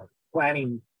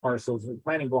planning parcels,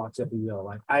 planning blocks, if you will,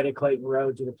 like Ida Clayton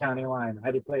Road to the county line,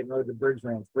 Ida Clayton Road to Bridge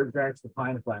Ranch to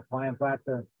Pine Flat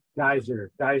to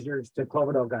Geysers to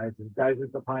Cloverdale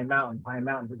Geysers to Pine Mountain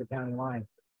to the county line,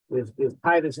 is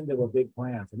tie this into a big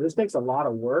plan. So this takes a lot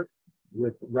of work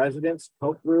with residents,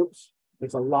 COPE groups.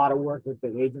 It's a lot of work with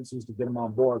the agencies to get them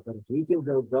on board. But if we can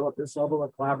develop this level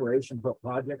of collaboration, put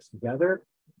projects together,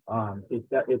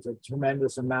 it's a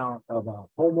tremendous amount of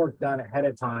homework done ahead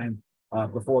of time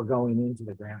before going into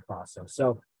the grant process.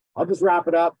 So I'll just wrap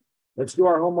it up. Let's do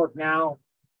our homework now.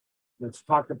 Let's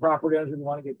talk to property owners who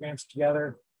want to get grants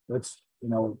together. Let's,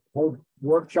 hold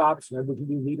workshops. Maybe we can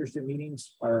do leadership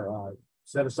meetings or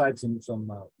set aside some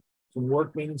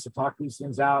work meetings to talk these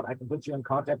things out. I can put you in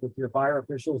contact with your fire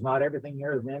officials. Not everything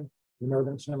here is in the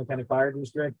Northern Sonoma County Fire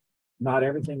District. Not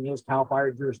everything is CAL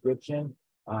FIRE jurisdiction.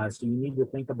 So you need to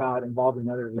think about involving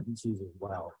other agencies as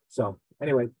well. So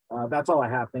anyway, that's all I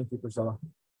have. Thank you, Priscilla.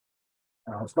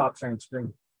 I'll stop sharing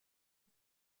screen.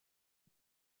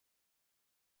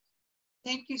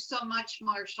 Thank you so much,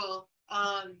 Marshall.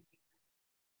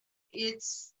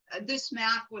 This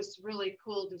map was really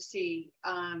cool to see,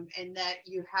 and that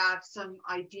you have some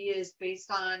ideas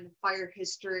based on fire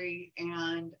history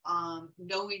and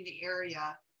knowing the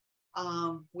area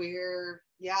where,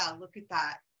 yeah, look at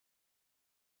that.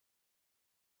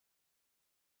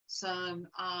 Some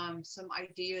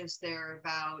ideas there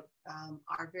about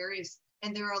our various,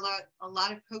 and there are a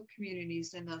lot of COPE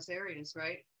communities in those areas,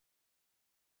 right?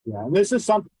 Yeah, and this is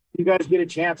something, if you guys get a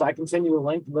chance, I can send you a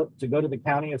link to go to the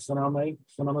county of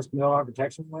Sonoma's Communal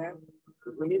Protection Plan.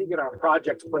 We need to get our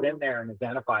projects put in there and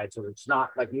identified, so it's not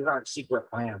like these aren't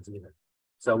secret plans either.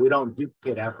 So we don't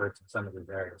duplicate efforts in some of these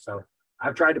areas. So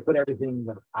I've tried to put everything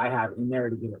that I have in there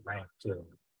to get it ranked too.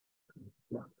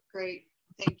 Yeah. Great,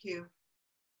 thank you.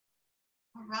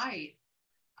 All right.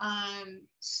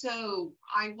 So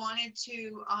I wanted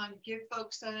to give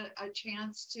folks a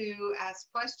chance to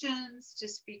ask questions, to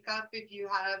speak up if you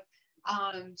have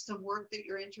some work that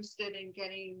you're interested in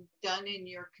getting done in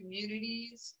your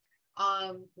communities.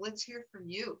 Let's hear from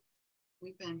you.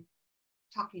 We've been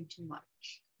talking too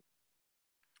much.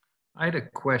 I had a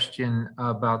question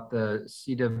about the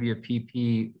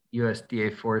CWPP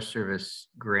USDA Forest Service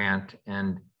grant,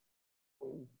 and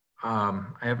I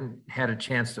haven't had a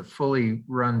chance to fully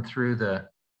run through the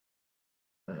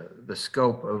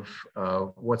scope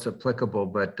of what's applicable,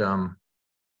 but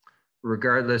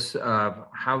regardless of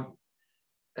how,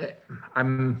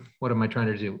 what am I trying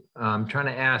to do? I'm trying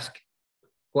to ask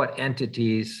what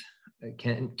entities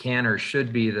can or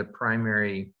should be the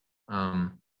primary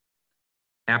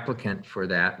applicant for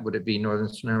that. Would it be Northern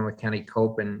Sonoma County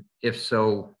COPE? And if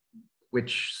so,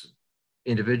 which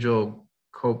individual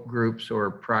COPE groups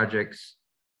or projects,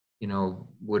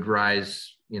 would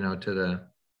rise, to the,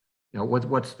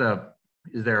 what's the,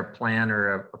 is there a plan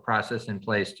or a process in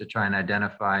place to try and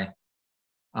identify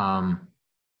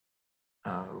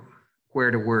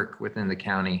where to work within the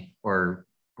county, or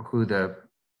who the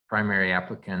primary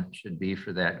applicant should be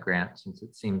for that grant, since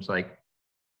it seems like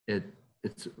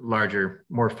it's larger,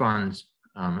 more funds,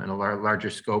 and a larger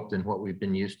scope than what we've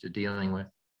been used to dealing with?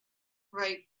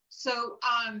 Right. So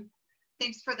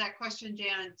thanks for that question,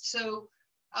 Dan. So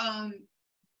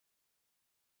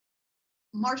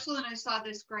Marshall and I saw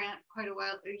this grant quite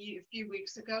a few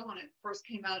weeks ago when it first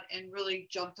came out, and really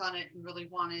jumped on it and really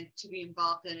wanted to be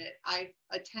involved in it. I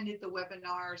attended the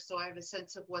webinar, so I have a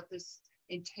sense of what this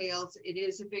entails. It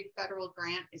is a big federal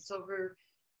grant. It's over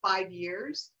 5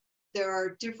 years. There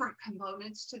are different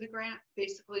components to the grant.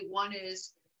 Basically, one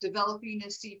is developing a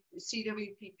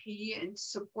CWPP and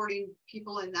supporting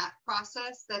people in that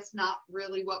process. That's not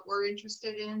really what we're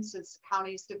interested in, since the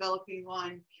county's developing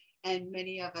one and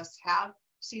many of us have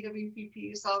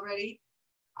CWPPs already.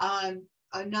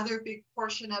 Another big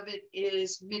portion of it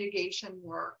is mitigation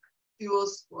work,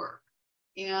 fuels work.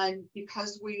 And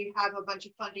because we have a bunch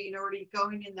of funding already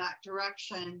going in that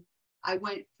direction, I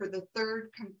went for the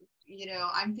third,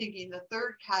 I'm thinking the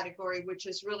third category, which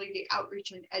is really the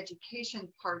outreach and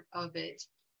education part of it,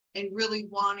 and really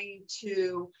wanting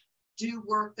to do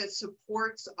work that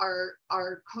supports our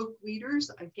COPE leaders,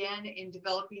 again, in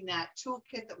developing that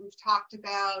toolkit that we've talked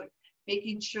about,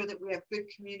 making sure that we have good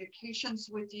communications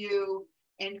with you,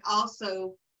 and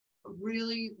also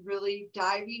really, really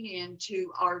diving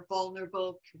into our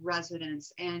vulnerable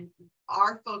residents. And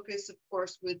our focus, of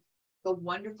course, with the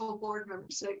wonderful board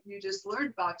members that you just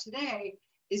learned about today,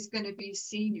 is going to be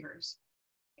seniors,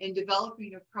 in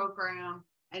developing a program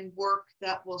and work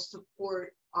that will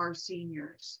support our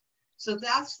seniors. So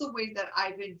that's the way that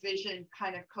I've envisioned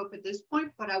kind of COPE at this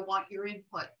point, but I want your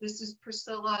input. This is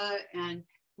Priscilla and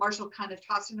Marshall kind of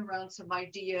tossing around some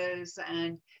ideas,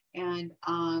 and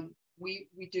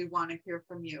we do want to hear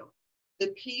from you. The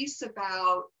piece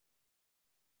about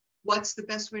what's the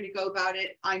best way to go about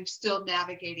it, I'm still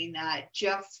navigating that.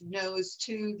 Jeff knows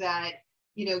too that,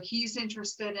 he's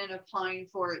interested in applying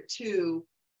for it too.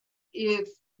 If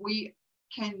we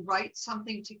can write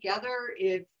something together,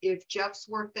 if Jeff's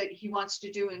work that he wants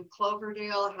to do in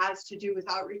Cloverdale has to do with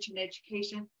outreach and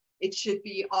education, it should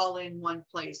be all in one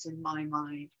place in my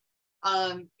mind.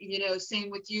 Same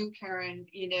with you, Karen,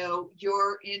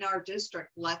 you're in our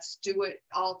district. Let's do it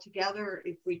all together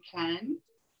if we can.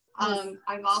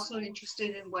 I'm also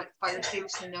interested in what Fire Safe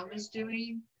Sonoma is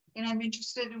doing, and I'm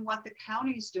interested in what the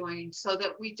county's doing, so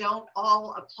that we don't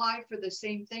all apply for the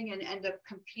same thing and end up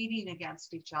competing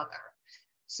against each other.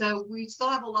 So we still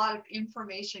have a lot of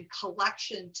information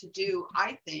collection to do,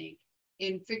 I think,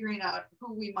 in figuring out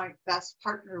who we might best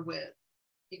partner with,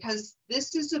 because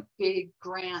this is a big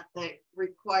grant that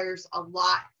requires a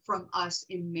lot from us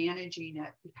in managing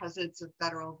it, because it's a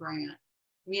federal grant.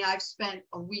 I mean, I've spent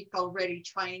a week already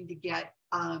trying to get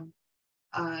a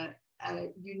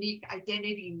unique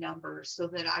identity number so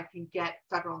that I can get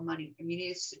federal money. I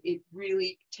mean, it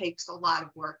really takes a lot of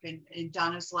work, and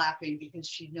Donna's laughing because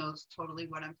she knows totally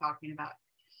what I'm talking about.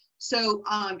 So,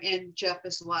 and Jeff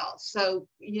as well. So,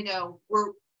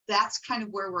 that's kind of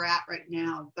where we're at right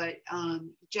now. But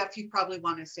Jeff, you probably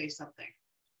want to say something.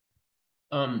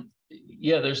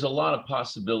 Yeah, there's a lot of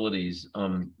possibilities.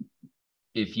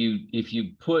 If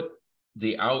you put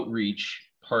the outreach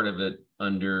part of it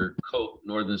under COPE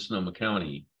Northern Sonoma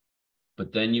County,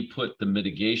 but then you put the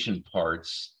mitigation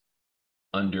parts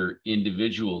under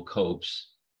individual COPEs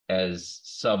as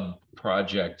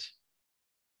sub-project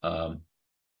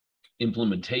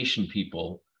implementation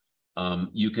people,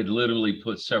 you could literally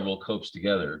put several COPEs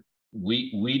together.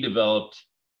 We developed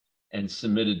and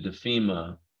submitted to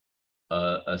FEMA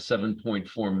a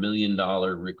 $7.4 million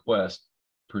request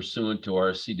pursuant to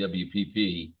our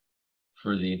CWPP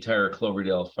for the entire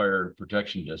Cloverdale Fire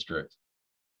Protection District.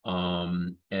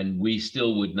 And we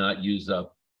still would not use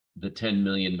up the $10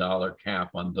 million cap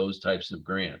on those types of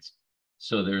grants.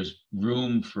 So there's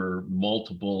room for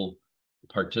multiple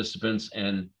participants.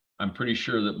 And I'm pretty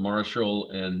sure that Marshall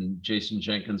and Jason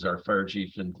Jenkins, our fire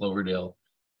chief in Cloverdale,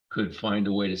 could find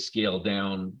a way to scale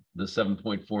down the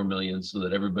 7.4 million so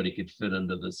that everybody could fit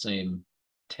under the same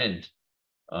tent.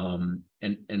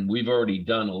 And we've already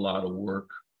done a lot of work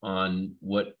on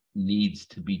what needs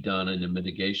to be done in a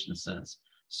mitigation sense.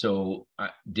 So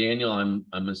Daniel,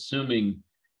 I'm assuming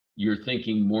you're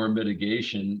thinking more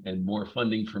mitigation and more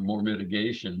funding for more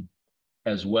mitigation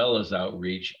as well as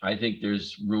outreach. I think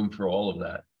there's room for all of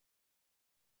that.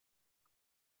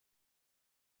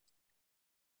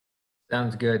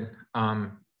 Sounds good.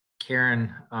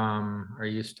 Karen, are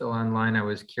you still online? I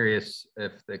was curious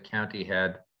if the county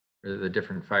had, or the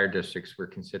different fire districts were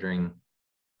considering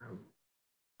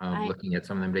looking at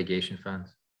some of the mitigation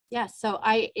funds. Yeah, so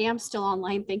I am still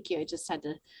online. Thank you. I just had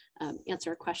to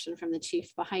answer a question from the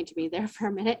chief behind me there for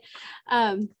a minute.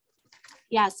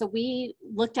 Yeah, so we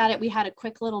looked at it. We had a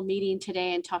quick little meeting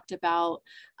today and talked about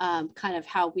kind of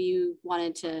how we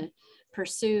wanted to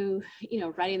pursue,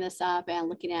 writing this up and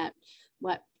looking at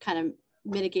what kind of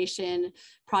mitigation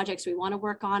projects we want to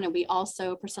work on. And we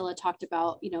also, Priscilla talked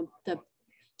about,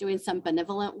 doing some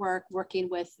benevolent work, working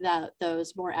with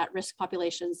those more at-risk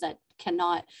populations that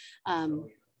cannot,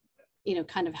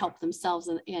 kind of help themselves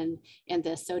in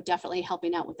this. So definitely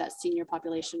helping out with that senior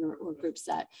population or groups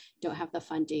that don't have the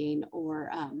funding or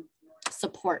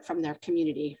support from their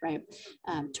community, right,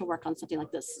 to work on something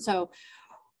like this. So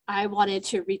I wanted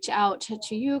to reach out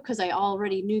to you because I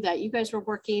already knew that you guys were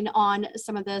working on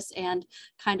some of this, and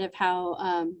kind of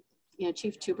how,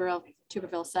 Chief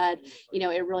Tuberville said,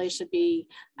 it really should be,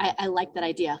 I like that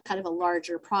idea, kind of a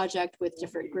larger project with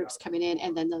different groups coming in,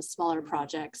 and then those smaller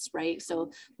projects, right?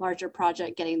 So larger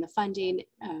project getting the funding,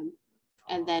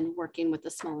 and then working with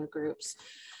the smaller groups.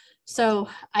 So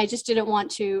I just didn't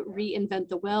want to reinvent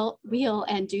the wheel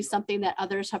and do something that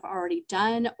others have already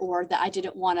done, or that I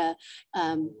didn't want to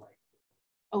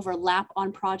overlap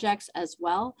on projects as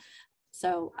well.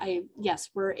 So yes,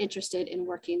 we're interested in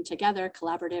working together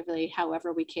collaboratively,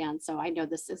 however we can. So I know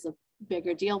this is a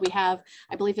bigger deal. We have,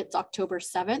 I believe it's October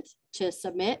 7th to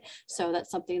submit. So that's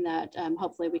something that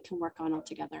hopefully we can work on all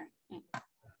together and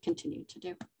continue to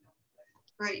do.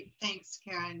 Great, thanks,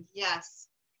 Karen. Yes.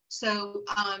 So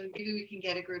maybe we can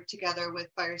get a group together with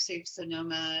Fire Safe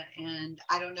Sonoma, and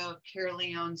I don't know if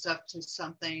Carolyn's up to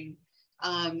something.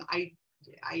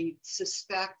 I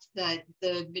suspect that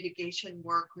the mitigation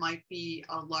work might be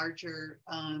a larger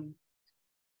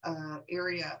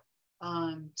area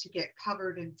to get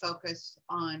covered and focused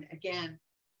on. Again,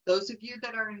 those of you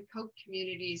that are in COPE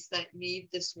communities that need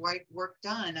this work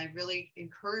done, I really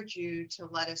encourage you to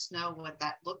let us know what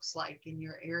that looks like in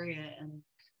your area, and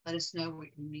let us know what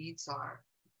your needs are.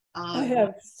 I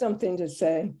have something to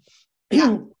say.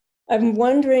 Yeah. I'm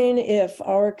wondering if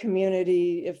our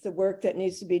community, if the work that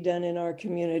needs to be done in our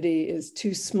community is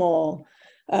too small,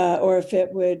 or if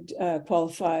it would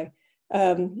qualify.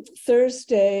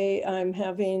 Thursday, I'm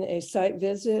having a site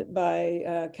visit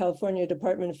by California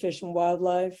Department of Fish and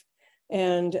Wildlife.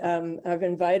 And I've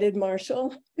invited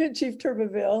Marshall, Chief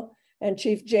Tuberville, and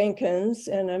Chief Jenkins,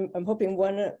 and I'm hoping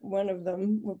one of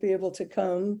them will be able to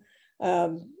come.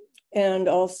 And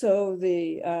also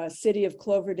the City of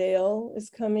Cloverdale is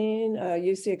coming,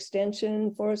 UC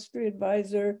Extension Forestry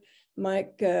Advisor,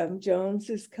 Mike Jones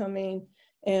is coming,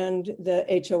 and the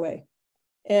HOA.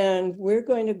 And we're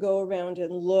going to go around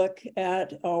and look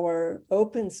at our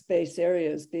open space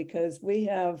areas, because we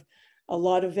have a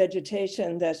lot of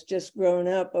vegetation that's just grown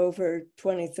up over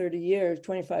 20, 30 years,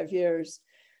 25 years,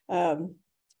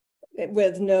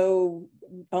 with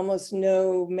almost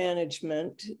no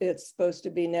management. It's supposed to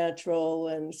be natural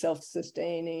and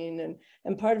self-sustaining,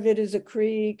 and part of it is a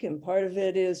creek, and part of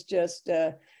it is just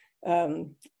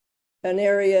an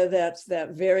area that's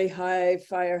that very high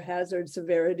fire hazard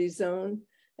severity zone,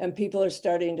 and people are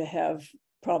starting to have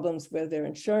problems with their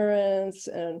insurance.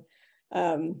 And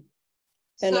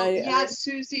yeah,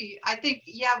 Susie, I think,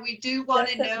 yeah, we do want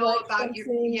to know about your,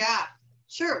 yeah,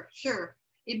 sure.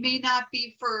 It may not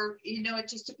be for, it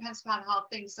just depends on how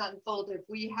things unfold. If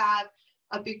we have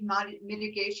a big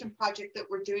mitigation project that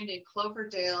we're doing in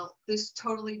Cloverdale, this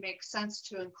totally makes sense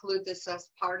to include this as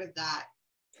part of that.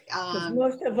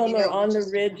 Most of them are on the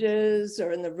ridges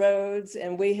or in the roads,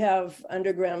 and we have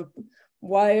underground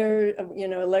wire,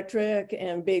 electric,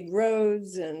 and big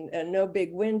roads, and no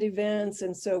big wind events.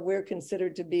 And so we're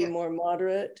considered to be more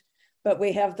moderate, but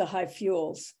we have the high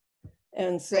fuels.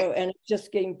 And so, and it's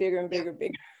just getting bigger and bigger,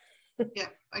 bigger. Yeah,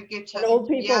 I get you. And old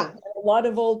people, a lot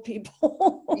of old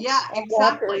people. Yeah,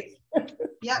 exactly.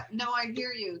 Yeah, no, I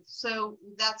hear you. So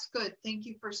that's good. Thank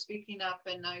you for speaking up.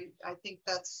 And I think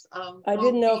that's. I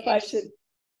didn't know if I should,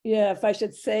 if I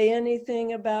should say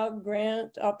anything about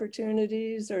grant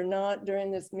opportunities or not during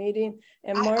this meeting.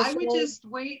 And Marshall, I would just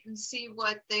wait and see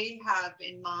what they have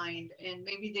in mind, and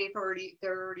maybe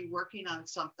they're already working on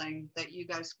something that you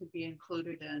guys could be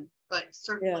included in. But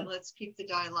certainly, let's keep the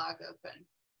dialogue open.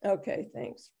 Okay,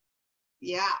 thanks.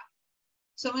 Yeah.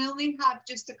 So we only have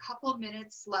just a couple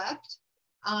minutes left.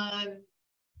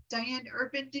 Diane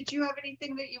Urban, did you have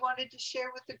anything that you wanted to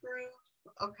share with the group?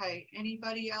 Okay,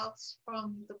 anybody else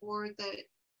from the board that,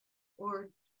 or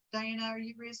Diana, are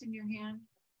you raising your hand?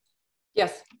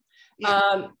 Yes.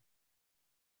 Yeah.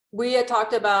 We had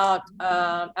talked about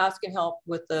asking help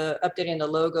with the updating the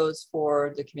logos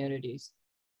for the communities.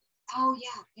 Oh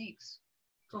yeah, thanks.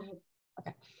 Go ahead.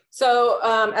 Okay. So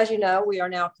as you know, we are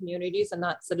now communities and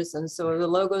not citizens. So the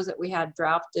logos that we had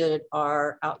drafted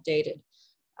are outdated.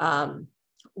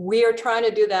 We are trying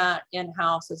to do that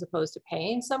in-house as opposed to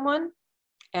paying someone.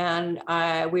 And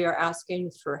we are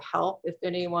asking for help if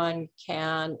anyone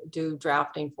can do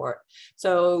drafting for it.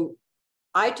 So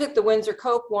I took the Windsor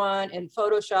COPE one in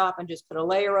Photoshop and just put a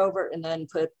layer over it and then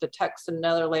put the text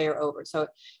another layer over. So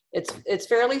it's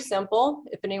fairly simple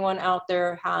if anyone out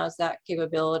there has that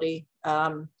capability.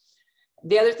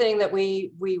 The other thing that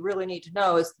we really need to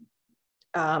know is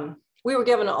we were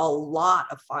given a lot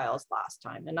of files last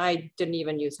time and I didn't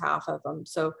even use half of them.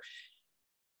 So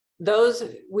those,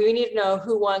 we need to know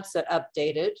who wants it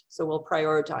updated. So we'll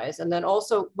prioritize. And then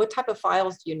also what type of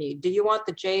files do you need? Do you want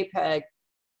the JPEG,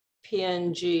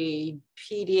 PNG,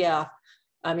 PDF?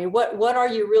 I mean, what are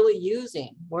you really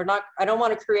using? I don't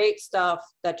want to create stuff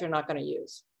that you're not going to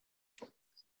use.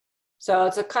 So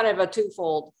it's a kind of a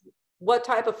twofold. What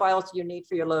type of files do you need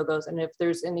for your logos? And if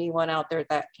there's anyone out there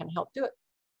that can help do it.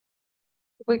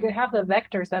 If we could have the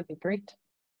vectors, that'd be great.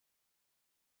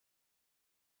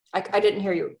 I didn't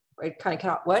hear you. I kind of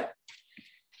cannot, what?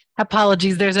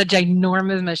 Apologies, there's a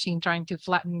ginormous machine trying to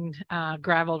flatten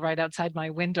gravel right outside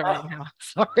my window right now.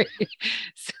 Sorry.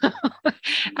 So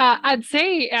I'd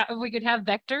say if we could have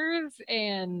vectors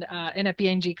and in a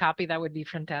PNG copy, that would be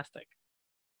fantastic.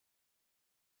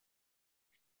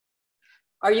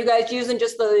 Are you guys using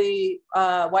just the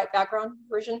white background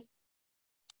version?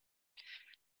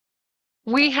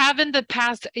 We have in the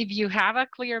past, if you have a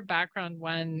clear background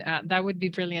one, that would be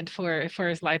brilliant for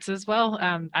slides as well.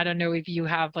 I don't know if you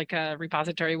have like a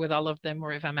repository with all of them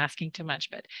or if I'm asking too much,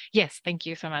 but yes, thank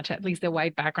you so much. At least the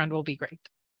white background will be great.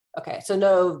 Okay, so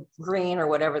no green or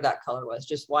whatever that color was,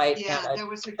 just white. Yeah, there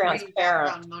was a green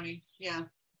background, Moni. Yeah.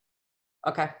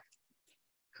 Okay.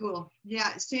 Cool.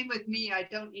 Yeah, same with me. I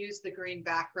don't use the green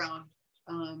background.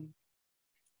 All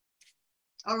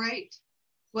right.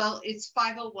 Well, it's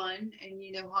 5:01 and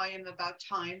you know how I am about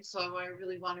time. So I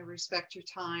really want to respect your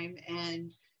time and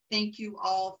thank you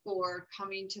all for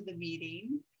coming to the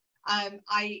meeting.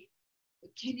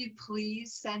 Can you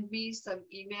please send me some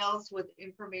emails with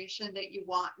information that you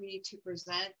want me to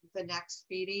present at the next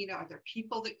meeting? Are there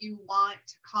people that you want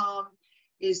to come?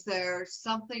 Is there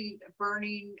something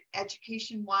burning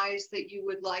education-wise that you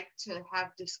would like to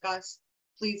have discussed?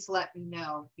 Please let me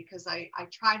know because I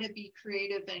try to be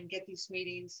creative and get these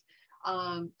meetings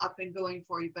up and going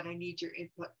for you, but I need your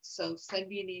input. So send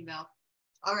me an email.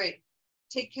 All right.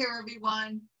 Take care,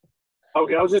 everyone.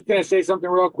 Okay, I was just going to say something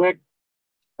real quick.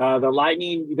 The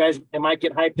lightning, you guys, it might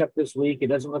get hyped up this week. It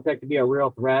doesn't look like to be a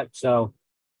real threat. So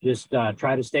just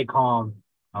try to stay calm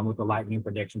with the lightning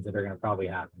predictions that are going to probably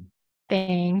happen.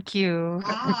 Thank you.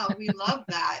 Ah, we love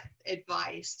that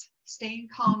advice. Staying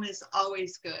calm is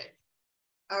always good.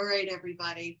 All right,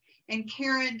 everybody. And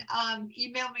Karen,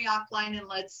 email me offline and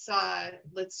let's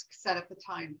set up a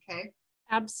time, okay?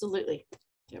 Absolutely.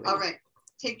 All right.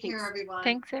 Take care, everyone.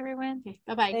 Thanks, everyone. Okay,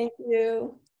 bye-bye. Thank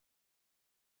you.